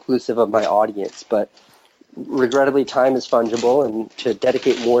much more inclusive of my audience. But regrettably, time is fungible, and to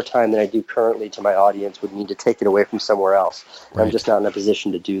dedicate more time than I do currently to my audience would mean to take it away from somewhere else. Right. I'm just not in a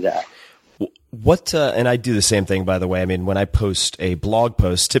position to do that. And I do the same thing, by the way. I mean, when I post a blog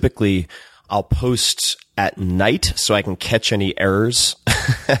post, typically I'll post at night so I can catch any errors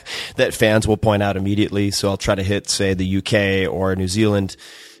that fans will point out immediately. So I'll try to hit, say, the UK or New Zealand,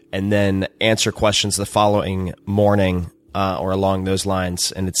 and then answer questions the following morning or along those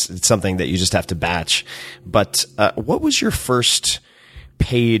lines. And it's something that you just have to batch. But what was your first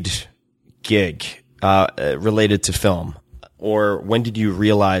paid gig related to film? Or when did you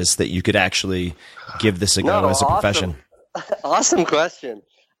realize that you could actually give this a go as a profession? Awesome question.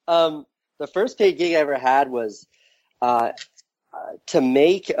 The first paid gig I ever had was to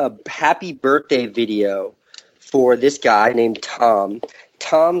make a happy birthday video for this guy named Tom.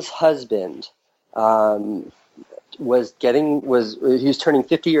 Tom's husband he was turning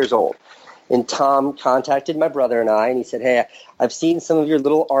 50 years old, and Tom contacted my brother and I, and he said, "Hey, I've seen some of your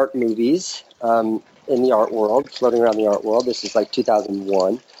little art movies in the art world, floating around the art world." This is like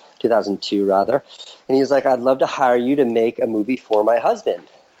 2002 rather, and he was like, "I'd love to hire you to make a movie for my husband."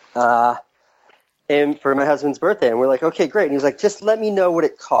 And for my husband's birthday. And we're like, okay, great. And he was like, just let me know what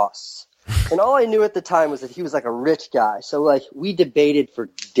it costs. And all I knew at the time was that he was like a rich guy. So like we debated for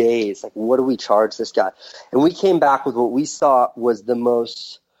days, like, what do we charge this guy? And we came back with what we saw was the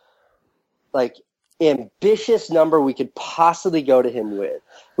most like ambitious number we could possibly go to him with,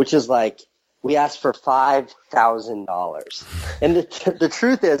 which is like, we asked for $5,000. And the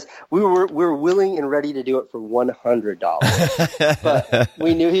truth is we were willing and ready to do it for $100. But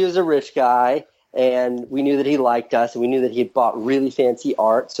we knew he was a rich guy, and we knew that he liked us, and we knew that he had bought really fancy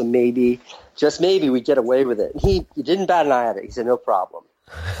art. So maybe, just maybe, we'd get away with it. And he didn't bat an eye at it. He said, no problem.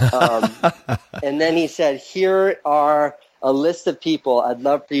 And then he said, here are a list of people I'd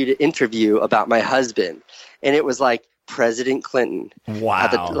love for you to interview about my husband. And it was like President Clinton,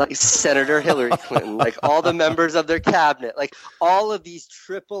 wow, like Senator Hillary Clinton, like all the members of their cabinet, like all of these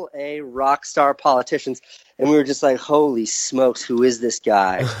AAA rock star politicians. And we were just like, holy smokes, who is this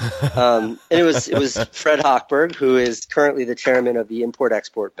guy? And it was Fred Hochberg, who is currently the chairman of the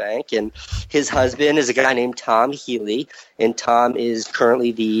Import-Export Bank. And his husband is a guy named Tom Healy. And Tom is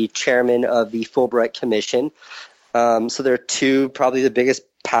currently the chairman of the Fulbright Commission. So they're probably the biggest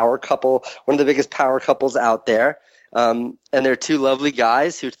power couple, one of the biggest power couples out there. And they're two lovely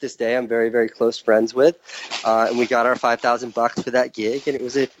guys who to this day I'm very, very close friends with. And we got our $5,000 for that gig, and it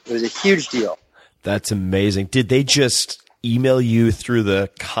was a huge deal. That's amazing. Did they just email you through the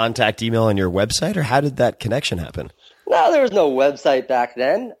contact email on your website, or how did that connection happen? No, there was no website back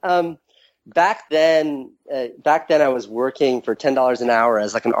then. back then I was working for $10 an hour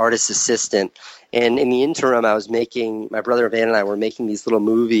as like an artist assistant. And in the interim, my brother Van and I were making these little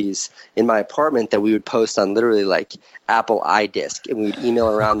movies in my apartment that we would post on literally like Apple iDisk. And we would email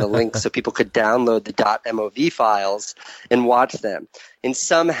around the links so people could download the .mov files and watch them. And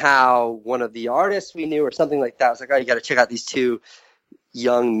somehow one of the artists we knew or something like that was like, oh, you got to check out these two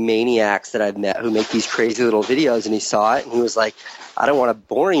young maniacs that I've met who make these crazy little videos. And he saw it and he was like, I don't want a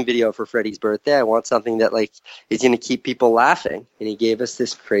boring video for Freddie's birthday. I want something that like is going to keep people laughing. And he gave us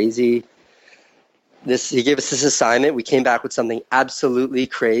this assignment. We came back with something absolutely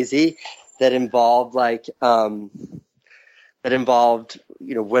crazy that involved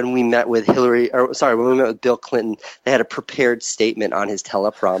when we met with Bill Clinton, they had a prepared statement on his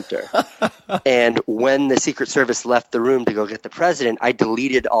teleprompter. And when the Secret Service left the room to go get the president, I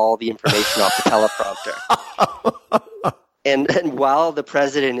deleted all the information off the teleprompter. And while the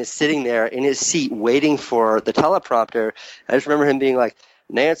president is sitting there in his seat waiting for the teleprompter, I just remember him being like,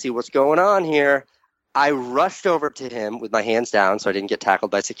 Nancy, what's going on here? I rushed over to him with my hands down so I didn't get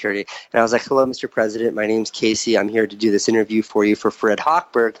tackled by security. And I was like, hello, Mr. President. My name's Casey. I'm here to do this interview for you for Fred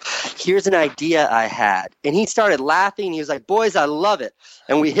Hochberg. Here's an idea I had. And he started laughing. He was like, boys, I love it.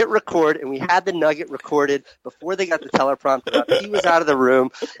 And we hit record, and we had the nugget recorded before they got the teleprompter up. He was out of the room.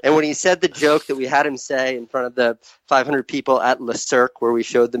 And when he said the joke that we had him say in front of the 500 people at Le Cirque, where we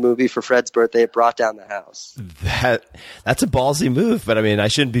showed the movie for Fred's birthday, it brought down the house. That's a ballsy move, but I mean, I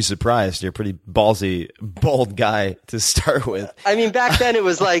shouldn't be surprised. You're a pretty ballsy, bold guy to start with. I mean, back then it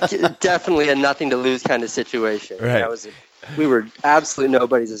was like definitely a nothing to lose kind of situation. Right. We were absolute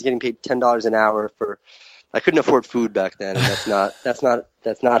nobodies. I was getting paid $10 an hour for. I couldn't afford food back then, and that's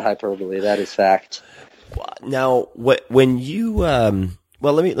not hyperbole. That is fact. Now, when you well,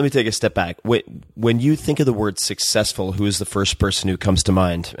 let me take a step back. When you think of the word successful, who is the first person who comes to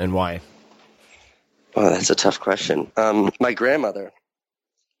mind, and why? Oh, that's a tough question. My grandmother.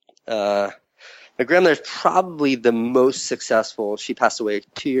 My grandmother's probably the most successful. She passed away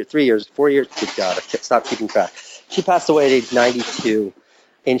 4 years. Good God, I can't stop keeping track. She passed away at age 92.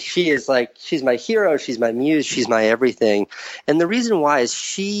 And she's my hero. She's my muse. She's my everything. And the reason why is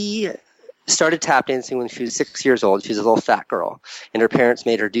she started tap dancing when she was 6 years old. She was a little fat girl, and her parents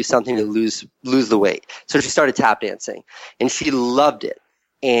made her do something to lose the weight. So she started tap dancing, and she loved it.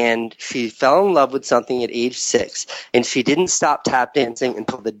 And she fell in love with something at age 6, and she didn't stop tap dancing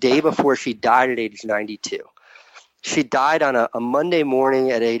until the day before she died at age 92. She died on a Monday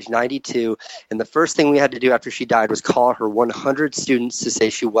morning at age 92, and the first thing we had to do after she died was call her 100 students to say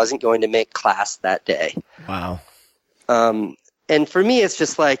she wasn't going to make class that day. Wow. And for me, it's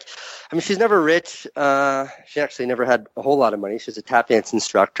just like, I mean, she's never rich. She actually never had a whole lot of money. She was a tap dance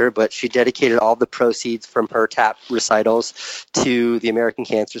instructor, but she dedicated all the proceeds from her tap recitals to the American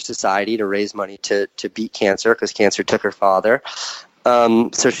Cancer Society to raise money to beat cancer, because cancer took her father.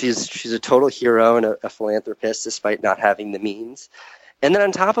 So she's a total hero and a philanthropist despite not having the means. And then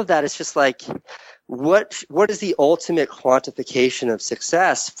on top of that, it's just like, what is the ultimate quantification of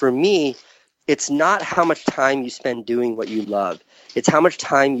success? For me, it's not how much time you spend doing what you love. It's how much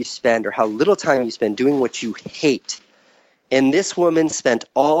time you spend, or how little time you spend doing what you hate. And this woman spent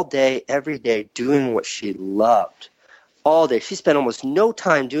all day, every day doing what she loved. All day. She spent almost no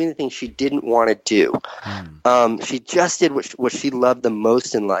time doing the things she didn't want to do. She just did what she loved the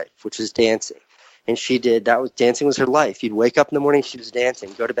most in life, which was dancing. And dancing was her life. You'd wake up in the morning, she was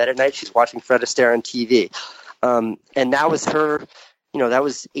dancing. Go to bed at night, she's watching Fred Astaire on TV. And that was her, that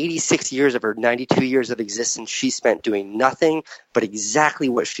was 86 years of her 92 years of existence she spent doing nothing but exactly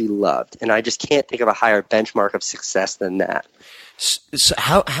what she loved. And I just can't think of a higher benchmark of success than that. So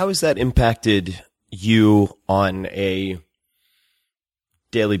how has that impacted you on a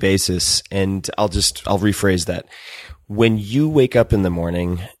daily basis? And I'll rephrase that. When you wake up in the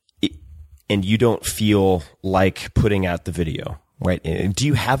morning and you don't feel like putting out the video, right? Do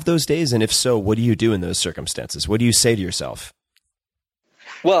you have those days? And if so, what do you do in those circumstances? What do you say to yourself?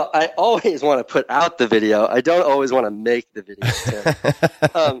 Well, I always want to put out the video. I don't always want to make the video.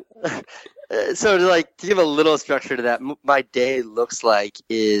 So to give a little structure to that, my day looks like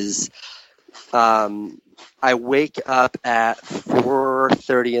is I wake up at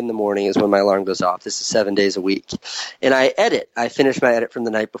 4:30 in the morning is when my alarm goes off. This is 7 days a week. And I edit. I finish my edit from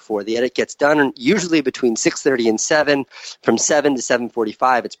the night before. The edit gets done usually between 6:30 and 7. From 7 to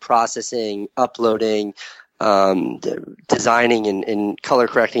 7:45, it's processing, uploading, designing and color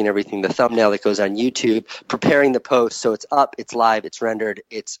correcting everything, the thumbnail that goes on YouTube, preparing the post so it's up, it's live, it's rendered,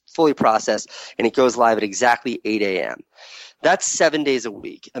 it's fully processed, and it goes live at exactly 8 a.m. That's 7 days a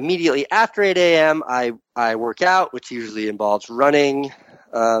week. Immediately after 8 a.m., I work out, which usually involves running.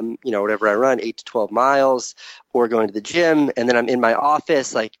 whatever I run, 8 to 12 miles, or going to the gym. And then I'm in my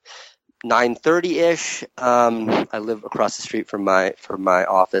office like 9:30-ish. I live across the street from my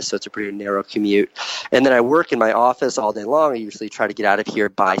office, so it's a pretty narrow commute. And then I work in my office all day long. I usually try to get out of here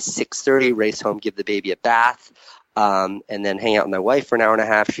by 6:30, race home, give the baby a bath, and then hang out with my wife for an hour and a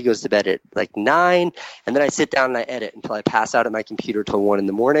half. She goes to bed at like 9, and then I sit down and I edit until I pass out at my computer till 1 in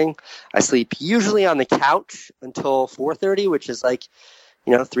the morning. I sleep usually on the couch until 4:30, which is like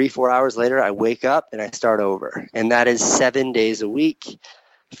 3-4 hours later. I wake up and I start over, and that is 7 days a week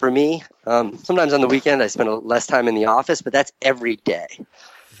for me. Sometimes on the weekend I spend less time in the office, but that's every day.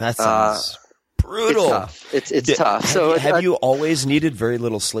 That sounds brutal. It's tough. It's tough. So have you always needed very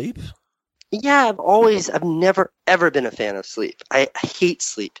little sleep? Yeah, I've never ever been a fan of sleep. I hate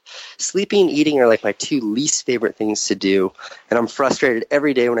sleep. Sleeping and eating are like my two least favorite things to do, and I'm frustrated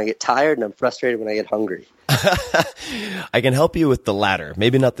every day when I get tired, and I'm frustrated when I get hungry. I can help you with the latter,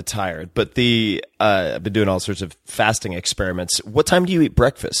 maybe not the tired, but I've been doing all sorts of fasting experiments. What time do you eat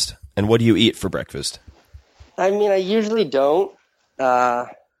breakfast, and what do you eat for breakfast? I mean, I usually don't.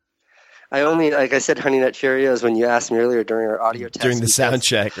 I only, like I said, Honey Nut Cheerios when you asked me earlier during our audio test. During the sound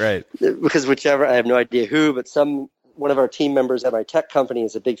check, right. Because I have no idea who, but one of our team members at my tech company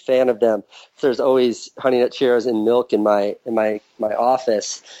is a big fan of them. So there's always Honey Nut Cheerios and milk in my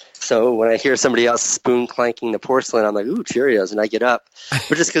office. So when I hear somebody else spoon clanking the porcelain, I'm like, ooh, Cheerios, and I get up.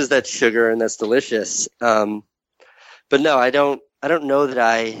 But just because that's sugar and that's delicious. But no, I don't know that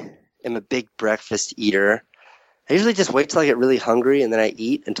I am a big breakfast eater. I usually just wait till I get really hungry, and then I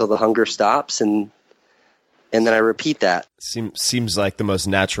eat until the hunger stops, and then I repeat that. Seems like the most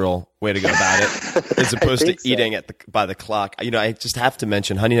natural way to go about it, as opposed to eating by the clock. I just have to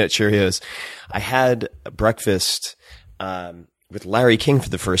mention Honey Nut Cheerios. I had breakfast with Larry King for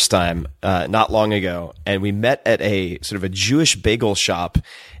the first time not long ago, and we met at a sort of a Jewish bagel shop,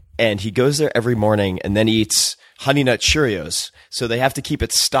 and he goes there every morning and then eats Honey Nut Cheerios. So they have to keep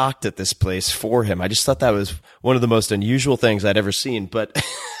it stocked at this place for him. I just thought that was one of the most unusual things I'd ever seen, but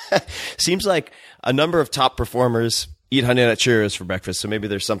seems like a number of top performers eat Honey Nut Cheerios for breakfast. So maybe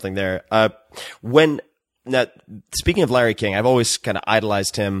there's something there. Now, speaking of Larry King, I've always kind of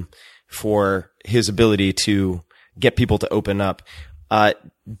idolized him for his ability to get people to open up.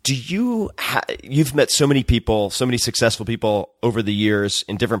 You've met so many people, so many successful people over the years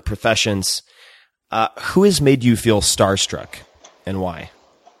in different professions. Who has made you feel starstruck, and why?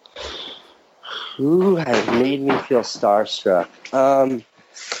 Who has made me feel starstruck?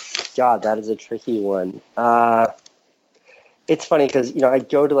 God, that is a tricky one. It's funny because, I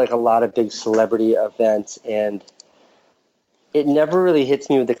go to like a lot of big celebrity events, and it never really hits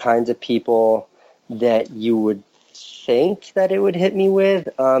me with the kinds of people that you would think that it would hit me with.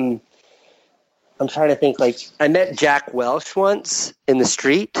 I'm trying to think, like, I met Jack Welch once in the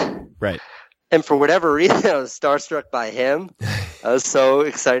street. Right. And for whatever reason, I was starstruck by him. I was so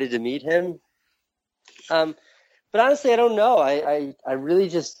excited to meet him. But honestly, I don't know. I really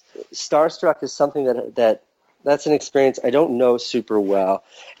just, starstruck is something that's an experience I don't know super well.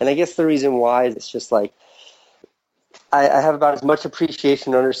 And I guess the reason why is it's just like, I have about as much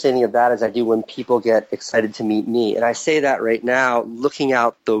appreciation and understanding of that as I do when people get excited to meet me. And I say that right now, looking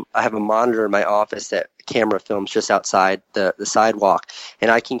out I have a monitor in my office that camera films just outside the sidewalk,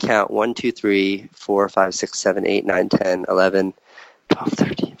 and I can count 1, 2, 3, 4, 5, 6, 7, 8, 9, 10, 11, 12,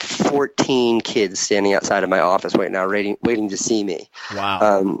 13, 14 kids standing outside of my office right now waiting to see me.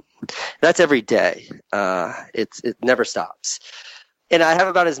 Wow. That's every day. It never stops. And I have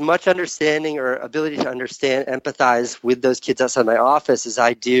about as much understanding or ability to empathize with those kids outside my office as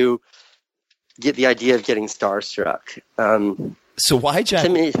I do get the idea of getting starstruck. So why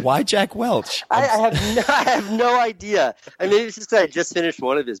Jack Welch? I have no idea. I mean, it's just that I just finished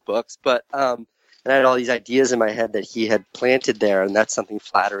one of his books, but and I had all these ideas in my head that he had planted there, and that's something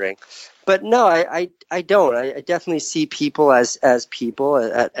flattering. But no, I don't. I definitely see people as people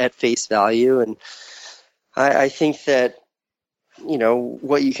at face value, and I think that,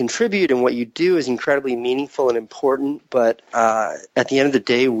 what you contribute and what you do is incredibly meaningful and important, but at the end of the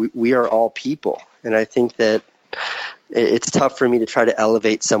day, we are all people. And I think that it's tough for me to try to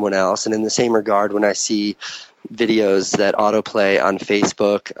elevate someone else. And in the same regard, when I see videos that autoplay on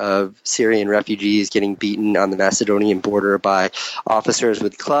Facebook of Syrian refugees getting beaten on the Macedonian border by officers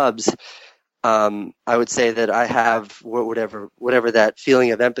with clubs, I would say that I have whatever that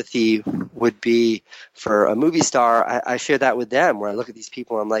feeling of empathy would be for a movie star. I share that with them, where I look at these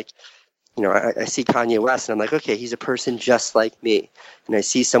people and I'm like, I see Kanye West and I'm like, okay, he's a person just like me. And I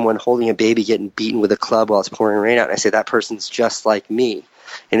see someone holding a baby getting beaten with a club while it's pouring rain out, and I say that person's just like me.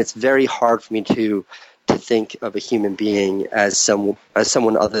 And it's very hard for me to to think of a human being as someone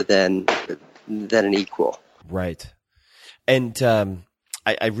other than an equal. Right. And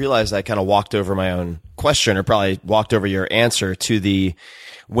I realized I kind of walked over my own question, or probably walked over your answer to the,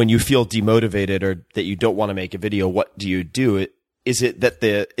 when you feel demotivated or that you don't want to make a video, what do you do? Is it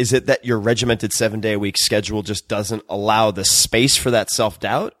that your regimented 7-day-a-week schedule just doesn't allow the space for that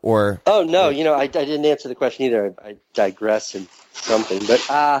self-doubt, or? Oh, no, I didn't answer the question either. I digress in something,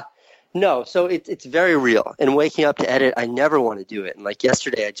 but, no, so it's very real. And waking up to edit, I never want to do it. And like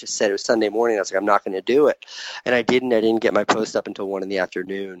yesterday, I just said it was Sunday morning. I was like, I'm not going to do it. And I didn't get my post up until 1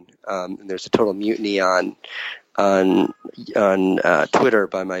 PM. And there's a total mutiny on Twitter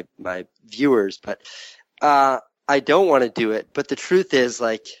by my viewers. But, I don't want to do it, but the truth is,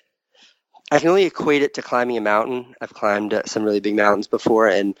 like, I can only equate it to climbing a mountain. I've climbed some really big mountains before,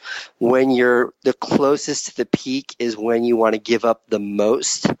 and when you're the closest to the peak is when you want to give up the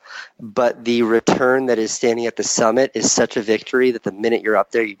most, but the return that is standing at the summit is such a victory that the minute you're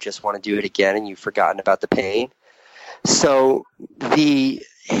up there, you just want to do it again, and you've forgotten about the pain. So the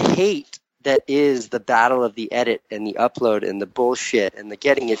hate that is the battle of the edit and the upload and the bullshit and the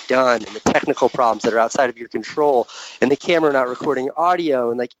getting it done and the technical problems that are outside of your control and the camera not recording audio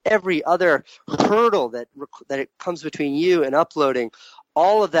and like every other hurdle that it comes between you and uploading,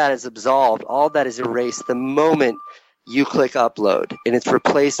 all of that is absolved. All of that is erased the moment you click upload, and it's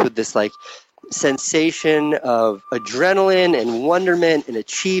replaced with this like sensation of adrenaline and wonderment and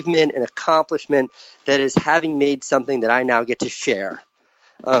achievement and accomplishment that is having made something that I now get to share.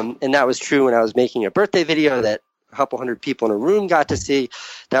 And that was true when I was making a birthday video that a couple hundred people in a room got to see.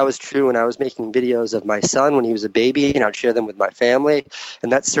 That was true when I was making videos of my son when he was a baby, and I'd share them with my family.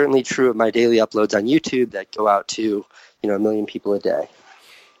 And that's certainly true of my daily uploads on YouTube that go out to, 1 million people a day.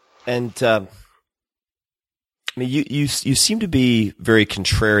 And I mean, you seem to be very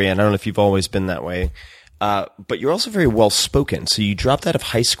contrarian. I don't know if you've always been that way, but you're also very well spoken. So you dropped out of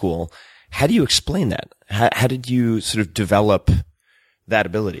high school. How do you explain that? How did you sort of develop that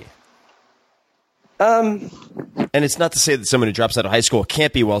ability? And it's not to say that someone who drops out of high school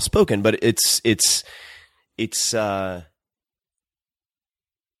can't be well spoken, but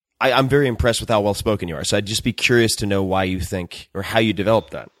I'm very impressed with how well spoken you are. So I'd just be curious to know why you think, or how you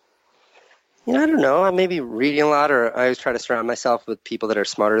developed that. I don't know. I may be reading a lot, or I always try to surround myself with people that are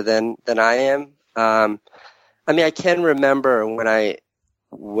smarter than I am. I mean, I can remember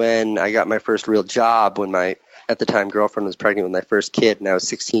when I got my first real job, when my at the time girlfriend was pregnant with my first kid, and I was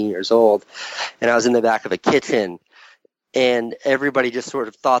 16 years old, and I was in the back of a kitchen, and everybody just sort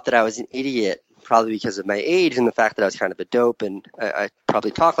of thought that I was an idiot, probably because of my age and the fact that I was kind of a dope, and I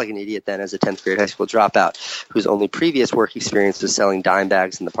probably talked like an idiot then as a 10th grade high school dropout whose only previous work experience was selling dime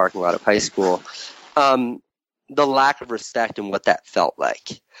bags in the parking lot of high school. The lack of respect and what that felt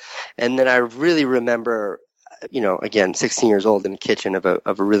like. And then I really remember, again, 16 years old in the kitchen of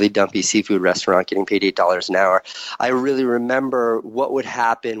a really dumpy seafood restaurant getting paid $8 an hour. I really remember what would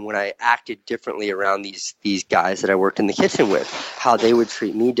happen when I acted differently around these guys that I worked in the kitchen with, how they would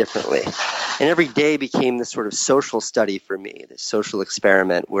treat me differently. And every day became this sort of social study for me, this social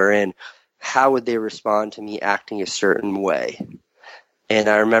experiment wherein how would they respond to me acting a certain way? And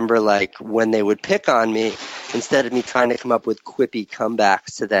I remember, like, when they would pick on me, instead of me trying to come up with quippy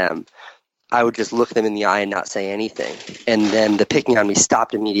comebacks to them, I would just look them in the eye and not say anything. And then the picking on me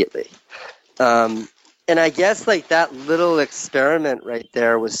stopped immediately. And I guess like that little experiment right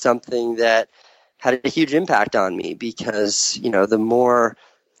there was something that had a huge impact on me because, the more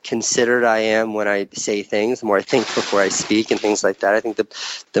considered I am when I say things, the more I think before I speak and things like that, I think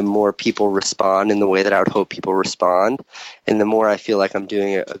the more people respond in the way that I would hope people respond. And the more I feel like I'm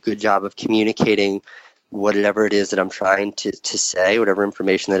doing a good job of communicating whatever it is that I'm trying to say, whatever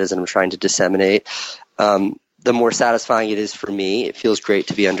information that is that I'm trying to disseminate, the more satisfying it is for me. It feels great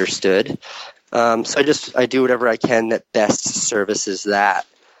to be understood. So I do whatever I can that best services that.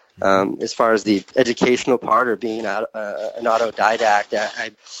 As far as the educational part or being an autodidact,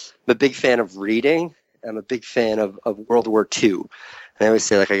 I'm a big fan of reading. I'm a big fan of World War II. And I always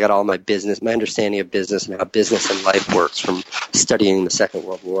say, like, I got all my understanding of business and how business and life works from studying the Second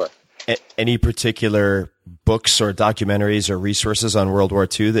World War. Any particular books or documentaries or resources on World War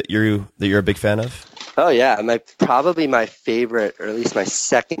II that you're a big fan of? Oh yeah, probably my favorite, or at least my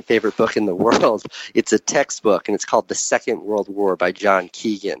second favorite book in the world. It's a textbook, and it's called The Second World War by John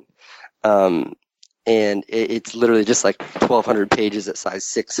Keegan. And it's literally just like 1,200 pages at size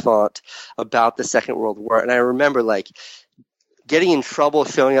 6 font about the Second World War. And I remember, like, getting in trouble,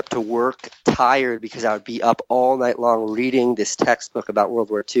 showing up to work tired because I would be up all night long reading this textbook about World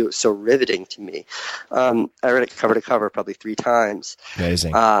War II. It was so riveting to me. I read it cover to cover probably 3 times.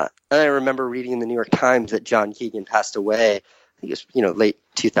 Amazing. And I remember reading in the New York Times that John Keegan passed away. I think it was, late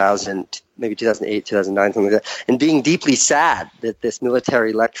 2000, maybe 2008, 2009, something like that, and being deeply sad that this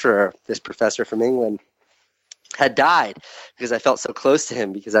military lecturer, this professor from England, had died, because I felt so close to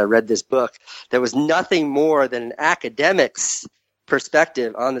him because I read this book that was nothing more than an academic's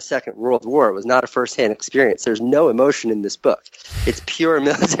perspective on the Second World War. It was not a firsthand experience. There's no emotion in this book. It's pure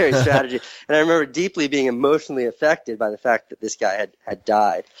military strategy. And I remember deeply being emotionally affected by the fact that this guy had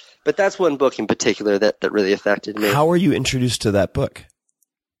died. But that's one book in particular that really affected me. How were you introduced to that book?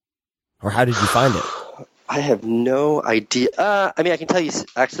 Or how did you find it? I have no idea. I can tell you,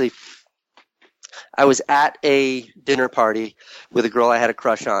 actually, I was at a dinner party with a girl I had a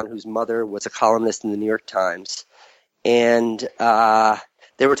crush on whose mother was a columnist in the New York Times. And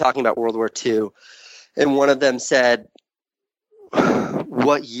they were talking about World War II. And one of them said,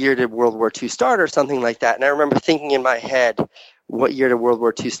 what year did World War II start, or something like that? And I remember thinking in my head, what year did World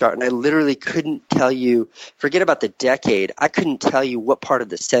War II start? And I literally couldn't tell you, forget about the decade, I couldn't tell you what part of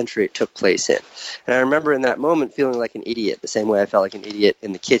the century it took place in. And I remember in that moment feeling like an idiot, the same way I felt like an idiot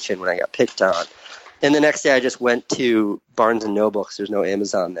in the kitchen when I got picked on. And the next day I just went to Barnes & Noble, because there's no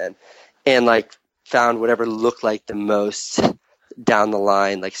Amazon then, and found whatever looked like the most down the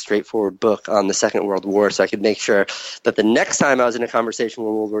line, straightforward book on the Second World War, so I could make sure that the next time I was in a conversation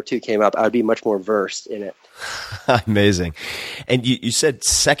when World War II came up, I would be much more versed in it. Amazing. And you said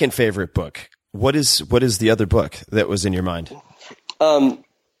second favorite book. What is the other book that was in your mind? The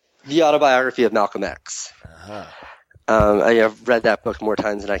Autobiography of Malcolm X. Uh-huh. I've read that book more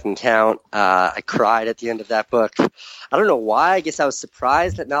times than I can count. I cried at the end of that book. I don't know why. I guess I was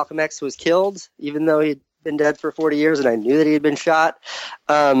surprised that Malcolm X was killed, even though he'd been dead for 40 years, and I knew that he had been shot.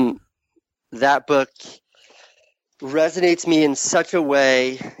 That book resonates me in such a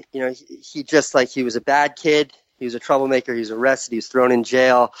way. He just he was a bad kid. He was a troublemaker. He was arrested. He was thrown in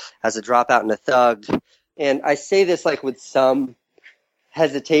jail as a dropout and a thug. And I say this with some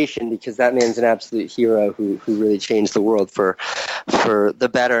hesitation, because that man's an absolute hero who really changed the world for the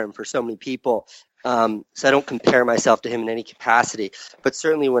better and for so many people. So I don't compare myself to him in any capacity. But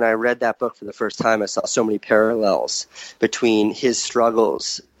certainly when I read that book for the first time, I saw so many parallels between his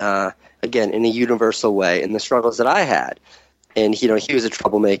struggles, again, in a universal way, and the struggles that I had. And, he was a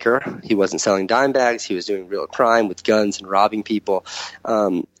troublemaker. He wasn't selling dime bags. He was doing real crime with guns and robbing people.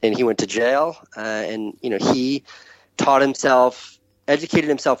 And he went to jail. And he educated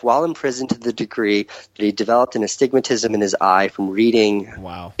himself while in prison to the degree that he developed an astigmatism in his eye from reading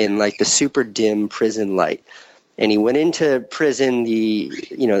in the super dim prison light. And he went into prison, the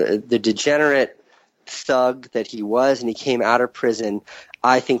degenerate thug that he was, and he came out of prison,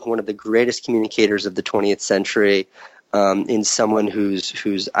 I think, one of the greatest communicators of the 20th century, in someone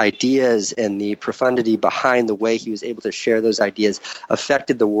whose ideas and the profundity behind the way he was able to share those ideas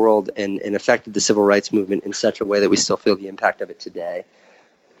affected the world and affected the civil rights movement in such a way that we still feel the impact of it today.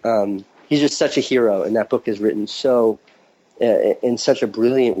 He's just such a hero, and that book is written in such a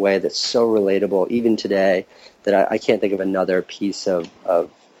brilliant way that's so relatable even today that I can't think of another piece of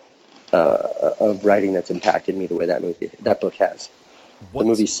writing that's impacted me the way that book has. The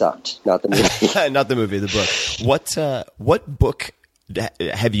movie sucked, not the movie. Not the movie, the book. What book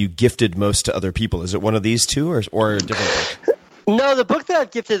have you gifted most to other people? Is it one of these two, or a different book? No, the book that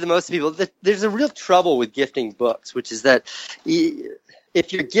I've gifted the most to people, there's a real trouble with gifting books, which is that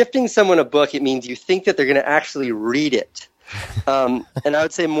if you're gifting someone a book, it means you think that they're going to actually read it. And I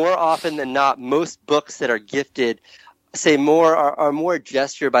would say more often than not, most books that are gifted are more a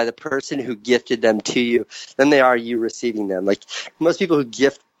gesture by the person who gifted them to you than they are you receiving them. Most people who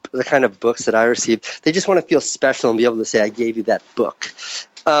gift the kind of books that I receive, they just want to feel special and be able to say, I gave you that book.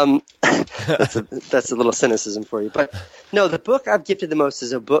 That's a little cynicism for you. But no, the book I've gifted the most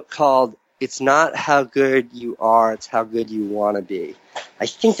is a book called It's Not How Good You Are, It's How Good You Want to Be. I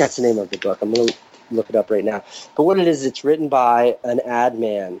think that's the name of the book. I'm going to look it up right now. But what it is, it's written by an ad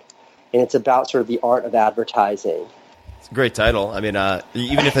man, and it's about sort of the art of advertising. Great title. I mean,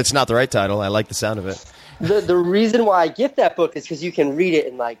 even if it's not the right title, I like the sound of it. The reason why I gift that book is because you can read it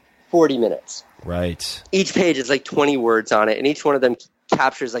in 40 minutes. Right. Each page is 20 words on it, and each one of them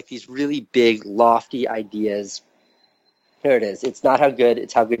captures these really big, lofty ideas. Here it is. It's Not How Good,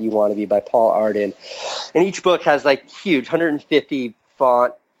 It's How Good You Want to Be by Paul Arden. And each book has huge 150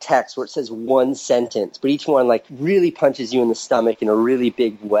 font text where it says one sentence, but each one really punches you in the stomach in a really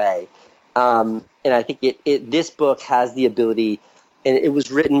big way. And I think this book has the ability and it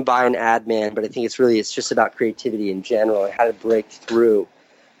was written by an ad man, but I think it's just about creativity in general and how to break through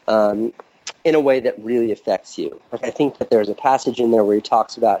in a way that really affects you. Like, I think that there's a passage in there where he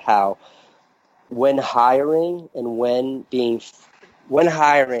talks about how when hiring,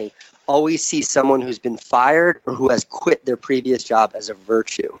 always see someone who's been fired or who has quit their previous job as a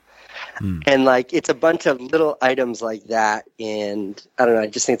virtue. And like, it's a bunch of little items like that. And I don't know, I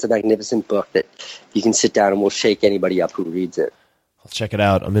just think it's a magnificent book that you can sit down and will shake anybody up who reads it. I'll check it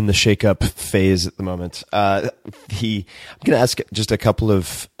out. I'm in the shake-up phase at the moment. I'm going to ask just a couple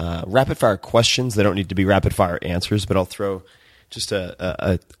of rapid-fire questions. They don't need to be rapid-fire answers, but I'll throw just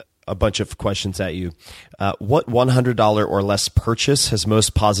a bunch of questions at you. What $100 or less purchase has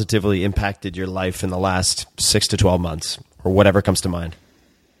most positively impacted your life in the last 6 to 12 months, or whatever comes to mind?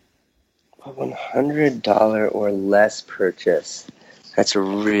 A $100 or less purchase. That's a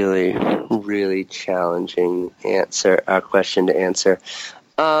really, really challenging question to answer.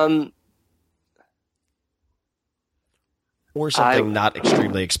 Or something not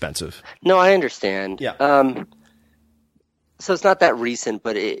extremely expensive. No, I understand. Yeah. So it's not that recent,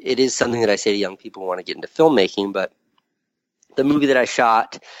 but it is something that I say to young people who want to get into filmmaking. But the movie that I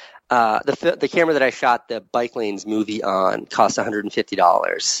shot, the camera that I shot the Bike Lanes movie on cost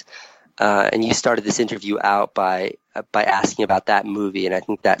 $150. And you started this interview out by asking about that movie, and I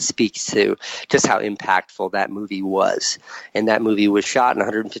think that speaks to just how impactful that movie was. And that movie was shot in a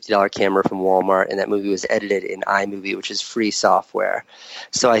 $150 camera from Walmart, and that movie was edited in iMovie, which is free software.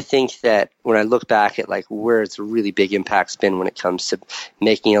 So I think that when I look back at like where it's a really big impact's been when it comes to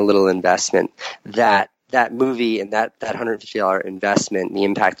making a little investment, that movie and that $150 investment and the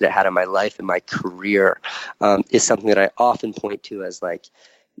impact that it had on my life and my career is something that I often point to as like,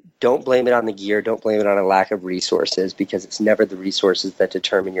 don't blame it on the gear. Don't blame it on a lack of resources, because it's never the resources that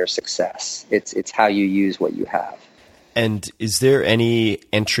determine your success. It's how you use what you have. And is there any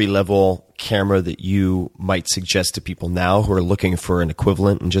entry-level camera that you might suggest to people now who are looking for an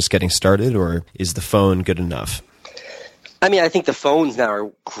equivalent and just getting started, or is the phone good enough? I mean, I think the phones now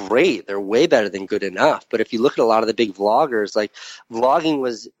are great. They're way better than good enough. But if you look at a lot of the big vloggers, like vlogging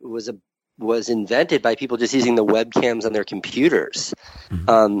was invented by people just using the webcams on their computers.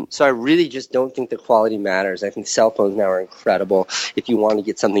 So I really just don't think the quality matters. I think cell phones now are incredible. If you want to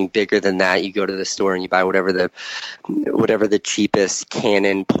get something bigger than that, you go to the store and you buy whatever the cheapest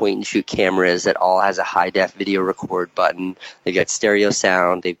Canon point-and-shoot camera is that all has a high-def video record button. They've got stereo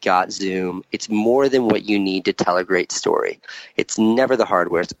sound. They've got zoom. It's more than what you need to tell a great story. It's never the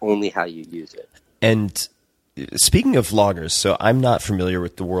hardware. It's only how you use it. And speaking of vloggers, so I'm not familiar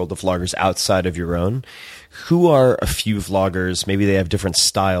with the world of vloggers outside of your own. Who are a few vloggers, maybe they have different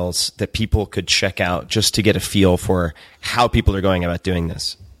styles, that people could check out just to get a feel for how people are going about doing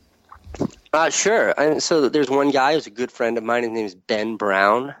this? Sure. So there's one guy who's a good friend of mine. His name is Ben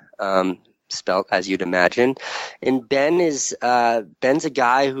Brown, spelled as you'd imagine. And Ben's a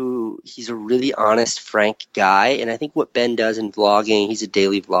guy who, he's a really honest, frank guy. And I think what Ben does in vlogging, he's a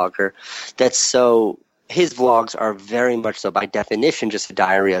daily vlogger, his vlogs are very much so, by definition, just a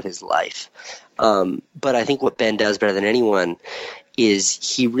diary of his life. But I think what Ben does better than anyone is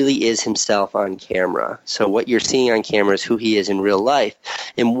he really is himself on camera. So what you're seeing on camera is who he is in real life.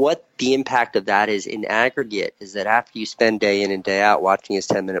 And what the impact of that is in aggregate is that after you spend day in and day out watching his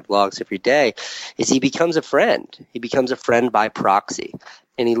 10-minute vlogs every day, is he becomes a friend. He becomes a friend by proxy.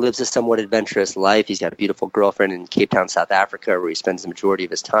 And he lives a somewhat adventurous life. He's got a beautiful girlfriend in Cape Town, South Africa, where he spends the majority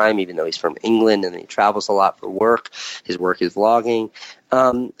of his time, even though he's from England, and then he travels a lot for work. His work is vlogging.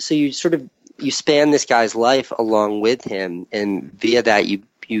 So you span this guy's life along with him, and via that you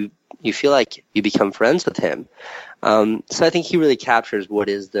feel like you become friends with him. So I think he really captures what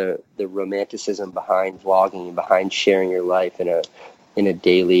is the romanticism behind vlogging and behind sharing your life in a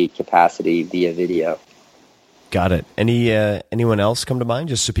daily capacity via video. Got it. Anyone else come to mind,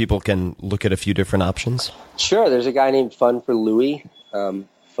 just so people can look at a few different options? Sure. There's a guy named Fun for Louis.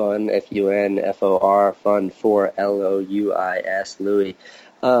 Fun, F-U-N-F-O-R, Fun for L-O-U-I-S, Louis.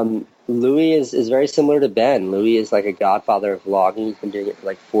 Louis is very similar to Ben. Louis is like a godfather of vlogging. He's been doing it for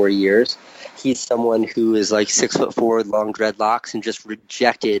like 4 years. He's someone who is like 6'4" with long dreadlocks and just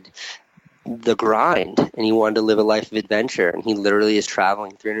rejected the grind, and he wanted to live a life of adventure, and he literally is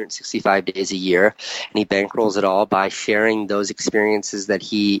traveling 365 days a year, and he bankrolls it all by sharing those experiences that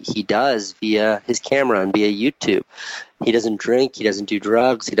he does via his camera and via YouTube. He doesn't drink, he doesn't do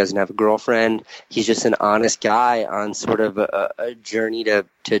drugs, he doesn't have a girlfriend. He's just an honest guy on sort of a journey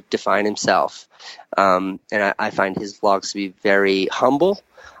to define himself. And I find his vlogs to be very humble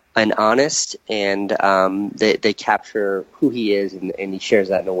and honest, and they capture who he is, and he shares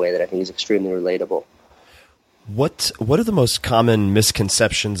that in a way that I think is extremely relatable. What are the most common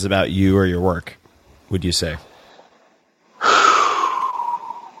misconceptions about you or your work, would you say?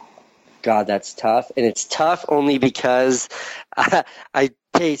 God, that's tough. And it's tough only because I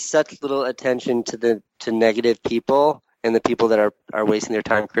pay such little attention to negative people and the people that are wasting their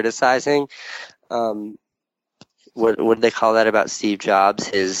time criticizing. What do they call that about Steve Jobs?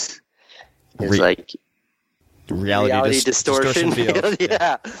 His like reality distortion field.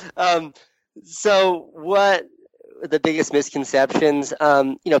 Yeah. So what the biggest misconceptions?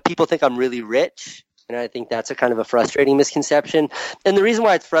 People think I'm really rich. And I think that's a kind of a frustrating misconception. And the reason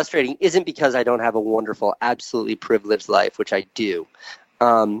why it's frustrating isn't because I don't have a wonderful, absolutely privileged life, which I do.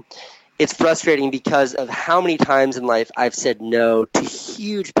 It's frustrating because of how many times in life I've said no to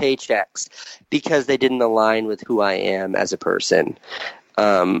huge paychecks because they didn't align with who I am as a person.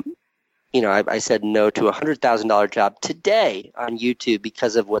 I said no to a $100,000 job today on YouTube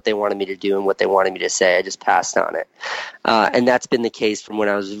because of what they wanted me to do and what they wanted me to say. I just passed on it. And that's been the case from when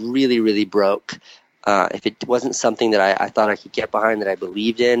I was really, really broke. If it wasn't something that I thought I could get behind, that I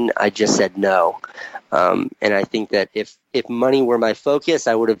believed in, I just said no. And I think that if money were my focus,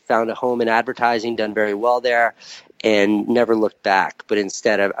 I would have found a home in advertising, done very well there, and never looked back. But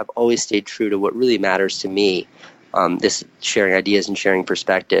instead, I've always stayed true to what really matters to me, this sharing ideas and sharing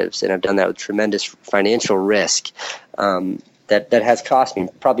perspectives. And I've done that with tremendous financial risk that has cost me,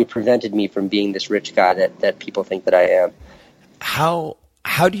 probably prevented me from being this rich guy that people think that I am. How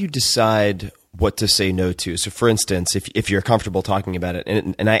do you decide what to say no to? So for instance, if you're comfortable talking about it,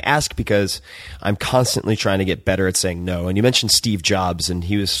 and I ask because I'm constantly trying to get better at saying no. And you mentioned Steve Jobs, and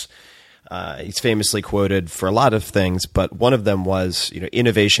he's famously quoted for a lot of things, but one of them was,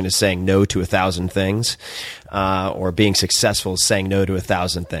 innovation is saying no to 1,000 things, or being successful is saying no to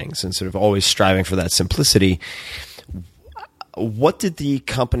 1,000 things, and sort of always striving for that simplicity. What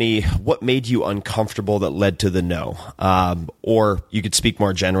made you uncomfortable that led to the no? Or you could speak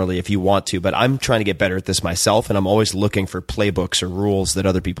more generally if you want to, but I'm trying to get better at this myself, and I'm always looking for playbooks or rules that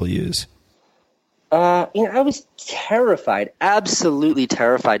other people use. I was terrified, absolutely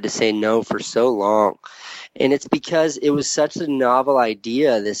terrified to say no for so long. And it's because it was such a novel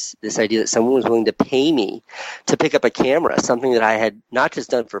idea, this idea that someone was willing to pay me to pick up a camera, something that I had not just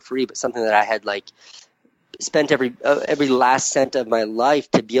done for free, but something that I had spent every last cent of my life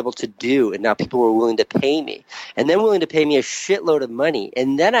to be able to do, and now people were willing to pay me, and then willing to pay me a shitload of money,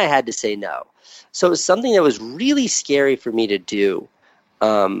 and then I had to say no. So it was something that was really scary for me to do.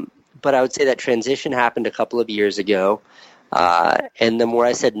 But I would say that transition happened a couple of years ago, and the more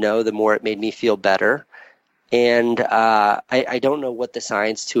I said no, the more it made me feel better. And I don't know what the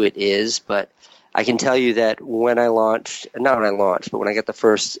science to it is, but I can tell you that when I got the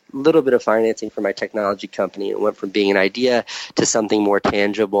first little bit of financing for my technology company, it went from being an idea to something more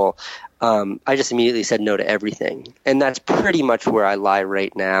tangible. I just immediately said no to everything. And that's pretty much where I lie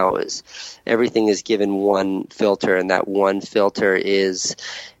right now, is everything is given one filter, and that one filter is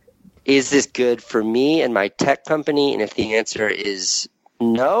this good for me and my tech company? And if the answer is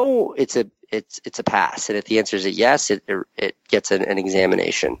no, it's a pass. And if the answer is a yes, it gets an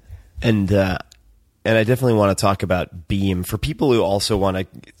examination. And I definitely want to talk about Beam. For people who also want to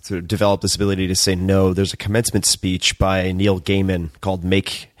sort of develop this ability to say no, there's a commencement speech by Neil Gaiman called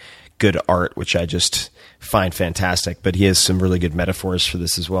Make Good Art, which I just find fantastic. But he has some really good metaphors for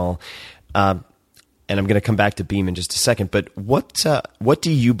this as well. And I'm going to come back to Beam in just a second. But what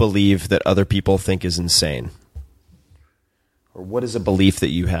do you believe that other people think is insane? Or what is a belief that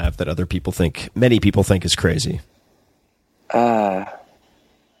you have that many people think is crazy?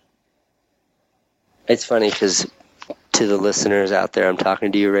 It's funny because to the listeners out there, I'm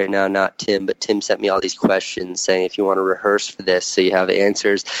talking to you right now, not Tim, but Tim sent me all these questions saying if you want to rehearse for this so you have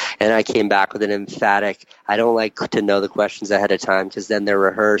answers. And I came back with an emphatic, I don't like to know the questions ahead of time because then they're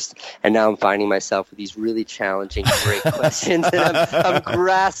rehearsed. And now I'm finding myself with these really challenging, great questions. And I'm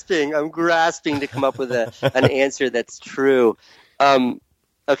grasping to come up with an answer that's true.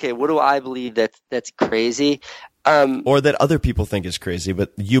 Okay, what do I believe that's crazy? Or that other people think is crazy,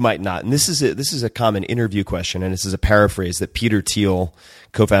 but you might not. And this is a common interview question, and this is a paraphrase that Peter Thiel,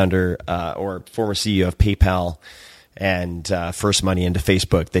 co-founder or former CEO of PayPal and first money into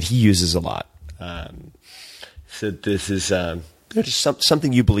Facebook, that he uses a lot. So this is just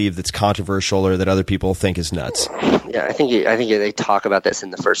something you believe that's controversial or that other people think is nuts. Yeah, I think they talk about this in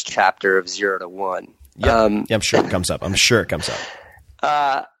the first chapter of 0 to 1. Yeah, I'm sure it comes up.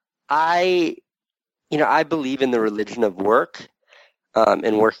 I believe in the religion of work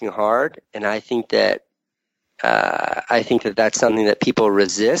and working hard, and I think that I think that that's something that people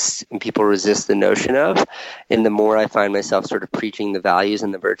resist, and people resist the notion of. And the more I find myself sort of preaching the values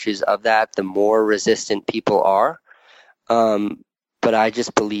and the virtues of that, the more resistant people are. But I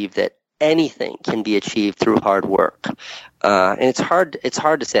just believe that anything can be achieved through hard work. And it's hard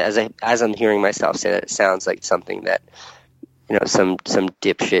to say. As I'm hearing myself say that, it sounds like something that, you know, some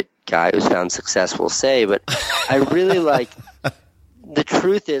dipshit guy who's found success will say. But I really like. The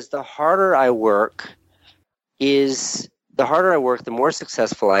truth is, the harder I work, the more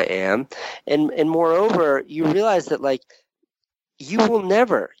successful I am. And moreover, you realize that, like, you'll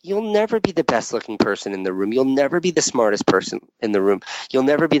never be the best looking person in the room. You'll never be the smartest person in the room. You'll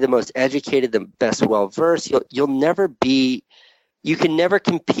never be the most educated, the best well-versed. You can never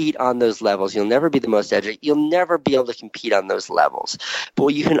compete on those levels. You'll never be the most educated. You'll never be able to compete on those levels. But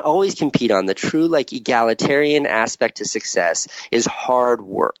what you can always compete on, the true, like, egalitarian aspect to success, is hard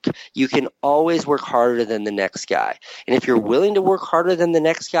work. You can always work harder than the next guy. And if you're willing to work harder than the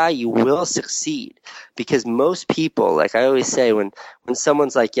next guy, you will succeed. Because most people, like I always say, when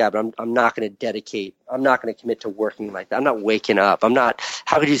someone's like, yeah, but I'm not going to commit to working like that. I'm not waking up.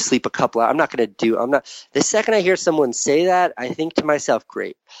 How could you sleep a couple hours? The second I hear someone say that, I think to myself,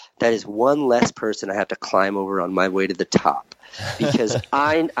 great, that is one less person I have to climb over on my way to the top. Because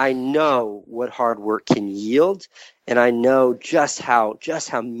I know what hard work can yield, and I know just how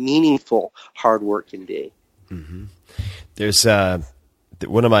meaningful hard work can be. Mm-hmm. There's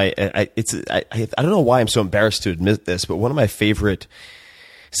one of my I don't know why I'm so embarrassed to admit this, but one of my favorite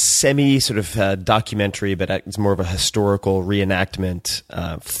semi sort of documentary, but it's more of a historical reenactment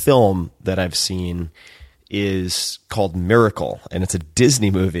film that I've seen is called Miracle, and it's a Disney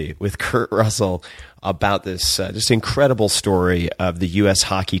movie with Kurt Russell about this just incredible story of the U.S.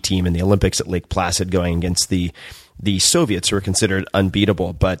 hockey team in the Olympics at Lake Placid going against the Soviets, who were considered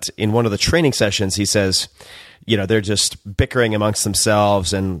unbeatable. But in one of the training sessions, he says, you know, they're just bickering amongst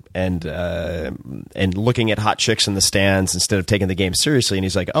themselves and looking at hot chicks in the stands instead of taking the game seriously. And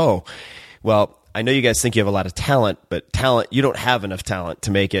he's like, oh, well, I know you guys think you have a lot of talent, but you don't have enough talent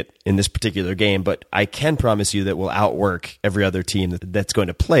to make it in this particular game. But I can promise you that we'll outwork every other team that's going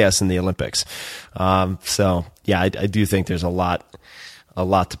to play us in the Olympics. So yeah, I do think there's a lot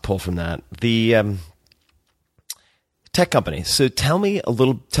to pull from that. The tech company. So tell me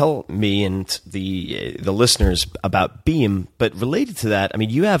and the listeners about Beam, but related to that, I mean,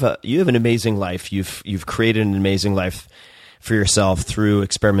 you have an amazing life. You've created an amazing life for yourself through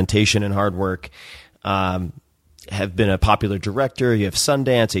experimentation and hard work. Have been a popular director. You have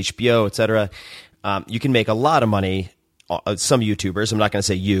Sundance, HBO, etc. You can make a lot of money. Some YouTubers, I'm not going to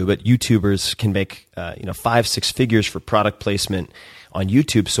say you, but YouTubers can make 5-6 figures for product placement on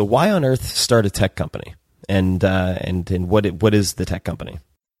YouTube. So why on earth start a tech company? And what is the tech company?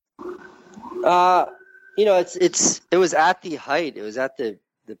 It was at the height. It was at the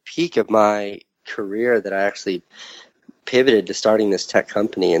peak of my career that I actually pivoted to starting this tech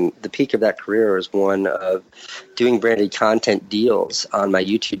company. And the peak of that career was one of doing branded content deals on my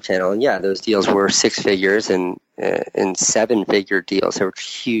YouTube channel. And yeah, those deals were 6 figures and 7-figure deals. They were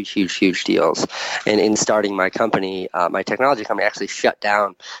huge deals. And in starting my company, my technology company, I actually shut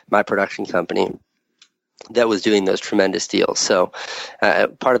down my production company that was doing those tremendous deals. So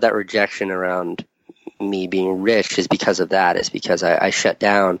part of that rejection around me being rich is because of that. Is because I shut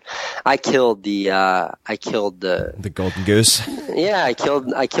down. I killed the golden goose. Yeah, I killed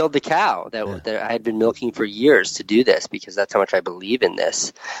the cow that I had been milking for years to do this, because that's how much I believe in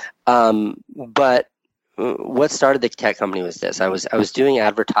this. But what started the tech company was this. I was doing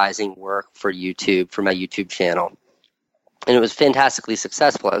advertising work for YouTube, for my YouTube channel. And it was fantastically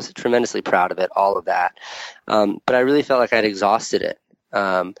successful. I was tremendously proud of it, all of that. But I really felt like I'd exhausted it.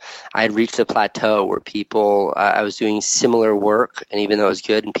 I had reached a plateau where I was doing similar work, and even though it was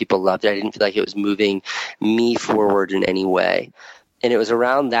good and people loved it, I didn't feel like it was moving me forward in any way. And it was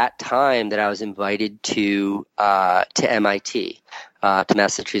around that time that I was invited to MIT, to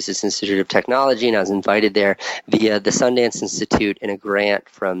Massachusetts Institute of Technology, and I was invited there via the Sundance Institute and a grant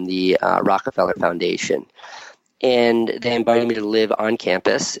from the Rockefeller Foundation. And they invited me to live on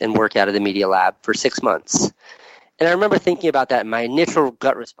campus and work out of the Media Lab for 6 months. And I remember thinking about that. My initial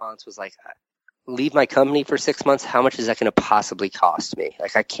gut response was like, leave my company for 6 months? How much is that going to possibly cost me?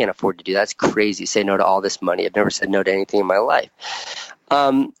 Like, I can't afford to do that. That's crazy. Say no to all this money. I've never said no to anything in my life.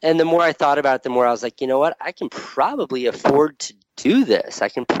 And the more I thought about it, the more I was like, you know what? I can probably afford to do this. I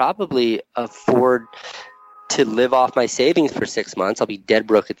can probably afford to live off my savings for 6 months. I'll be dead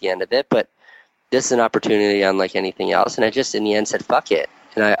broke at the end of it, but this is an opportunity unlike anything else. And I just, in the end, said, fuck it.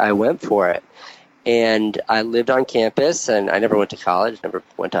 And I went for it. And I lived on campus, and I never went to college, never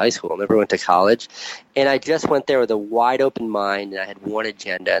went to high school, never went to college. And I just went there with a wide open mind, and I had one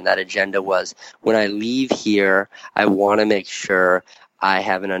agenda, and that agenda was, when I leave here, I want to make sure I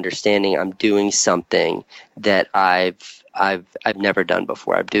have an understanding I'm doing something that I've never done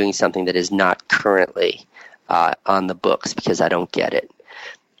before. I'm doing something that is not currently on the books because I don't get it.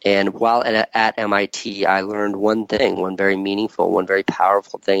 And while at MIT, I learned one thing, one very meaningful, one very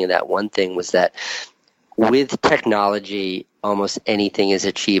powerful thing, and that one thing was that with technology, almost anything is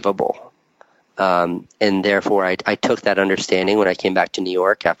achievable. And therefore, I took that understanding when I came back to New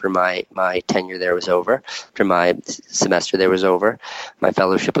York after my tenure there was over, after my semester there was over, my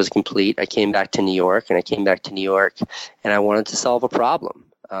fellowship was complete. I came back to New York, and I wanted to solve a problem.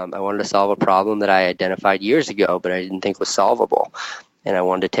 I wanted to solve a problem that I identified years ago, but I didn't think was solvable. And I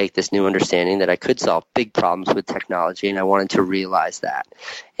wanted to take this new understanding that I could solve big problems with technology, and I wanted to realize that.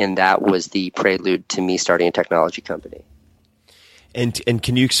 And that was the prelude to me starting a technology company. And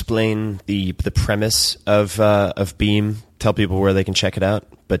can you explain the premise of Beam? Tell people where they can check it out,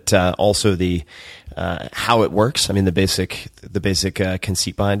 but also the how it works. I mean, the basic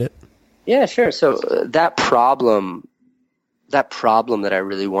conceit behind it. Yeah, sure. So that problem that I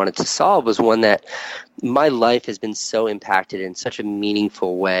really wanted to solve was one that my life has been so impacted in such a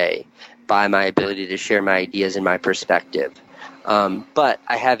meaningful way by my ability to share my ideas and my perspective. But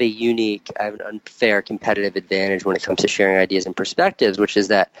I have an unfair competitive advantage when it comes to sharing ideas and perspectives, which is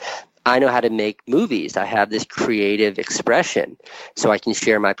that I know how to make movies. I have this creative expression, so I can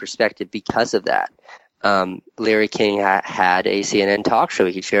share my perspective because of that. Larry King had a CNN talk show.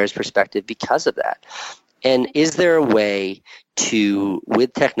 He could share his perspective because of that. And is there a way to,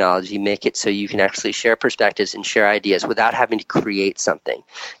 with technology, make it so you can actually share perspectives and share ideas without having to create something?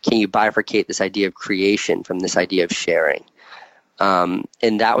 Can you bifurcate this idea of creation from this idea of sharing?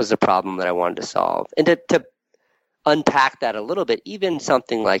 And that was the problem that I wanted to solve. And to unpack that a little bit, even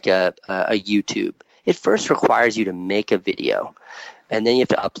something like a YouTube, it first requires you to make a video. And then you have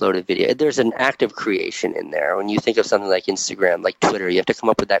to upload a video. There's an act of creation in there. When you think of something like Instagram, like Twitter, you have to come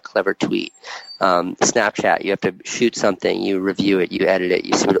up with that clever tweet. Snapchat, you have to shoot something, you review it, you edit it,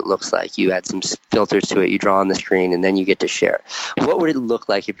 you see what it looks like, you add some filters to it, you draw on the screen, and then you get to share. What would it look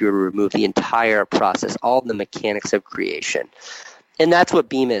like if you were to remove the entire process, all the mechanics of creation? And that's what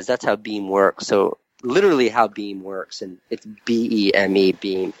Beam is. That's how Beam works. So literally how Beam works, and it's BEME,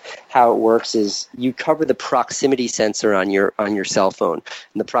 Beam. How it works is you cover the proximity sensor on your cell phone,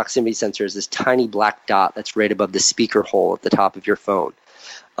 and the proximity sensor is this tiny black dot that's right above the speaker hole at the top of your phone.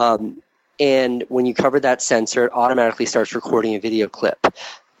 And when you cover that sensor, it automatically starts recording a video clip.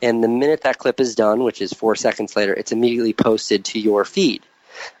 And the minute that clip is done, which is 4 seconds later, it's immediately posted to your feed.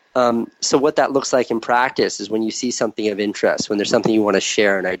 So what that looks like in practice is when you see something of interest, when there's something you want to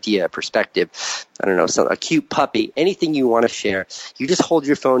share, an idea, a perspective, I don't know, a cute puppy, anything you want to share, you just hold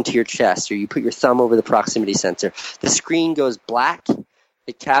your phone to your chest or you put your thumb over the proximity sensor. The screen goes black,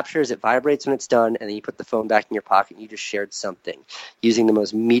 it captures, it vibrates when it's done, and then you put the phone back in your pocket and you just shared something using the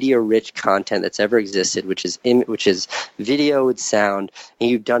most media-rich content that's ever existed, which is video with sound, and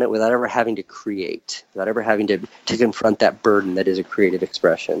you've done it without ever having to create, without ever having to confront that burden that is a creative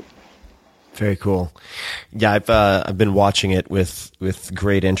expression. Very cool. Yeah, I've been watching it with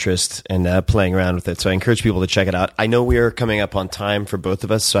great interest and playing around with it. So I encourage people to check it out. I know we are coming up on time for both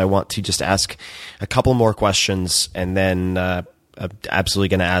of us, so I want to just ask a couple more questions, and then I'm absolutely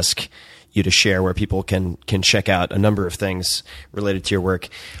going to ask you to share where people can check out a number of things related to your work.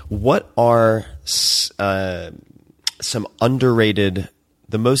 What are some underrated,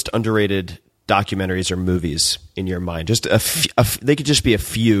 the most underrated documentaries or movies in your mind? Just they could just be a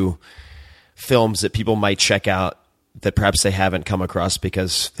few films that people might check out that perhaps they haven't come across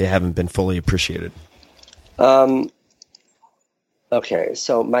because they haven't been fully appreciated. Okay,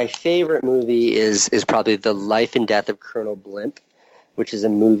 so my favorite movie is probably The Life and Death of Colonel Blimp, which is a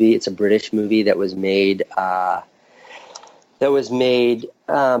movie. It's a British movie that was made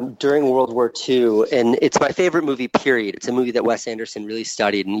during World War II, and it's my favorite movie, period. It's a movie that Wes Anderson really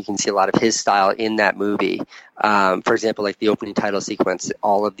studied, and you can see a lot of his style in that movie. For example, like the opening title sequence,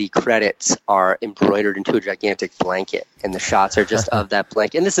 all of the credits are embroidered into a gigantic blanket, and the shots are just of that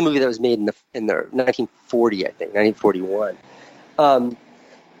blanket. And this is a movie that was made in the 1940, I think, 1941.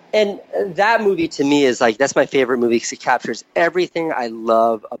 And that movie to me is like, that's my favorite movie because it captures everything I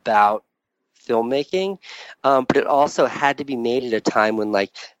love about filmmaking. But it also had to be made at a time when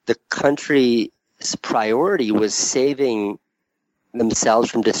like the country's priority was saving themselves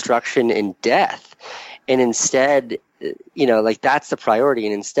from destruction and death. And instead, like that's the priority.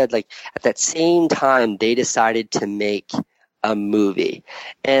 And instead, like at that same time, they decided to make a movie.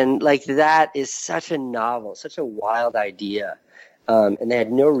 And like that is such a novel, such a wild idea. And they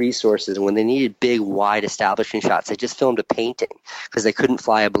had no resources. And when they needed big, wide establishing shots, they just filmed a painting because they couldn't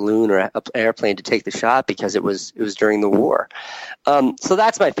fly a balloon or an airplane to take the shot because it was during the war. So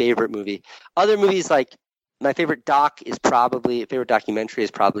that's my favorite movie. Other movies, like my favorite documentary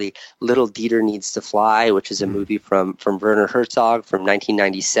is probably Little Dieter Needs to Fly, which is a movie from Werner Herzog from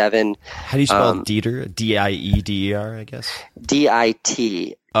 1997. How do you spell Dieter? D-I-E-D-E-R, I guess?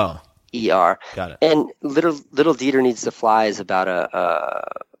 D-I-T. Oh. E-R. Got it. And Little Dieter Needs to Fly is about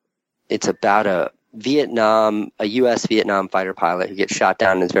it's about a U.S. Vietnam fighter pilot who gets shot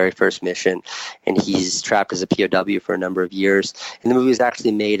down in his very first mission, and he's trapped as a POW for a number of years. And the movie was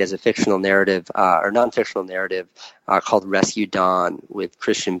actually made as a fictional narrative, or non-fictional narrative, called Rescue Dawn with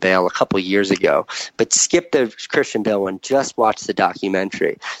Christian Bale a couple years ago. But skip the Christian Bale one, just watch the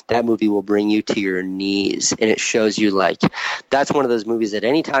documentary. That movie will bring you to your knees, and it shows you, like, that's one of those movies that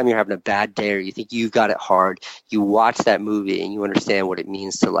anytime you're having a bad day or you think you've got it hard, you watch that movie and you understand what it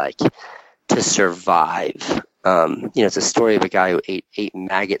means to, like, to survive. It's a story of a guy who ate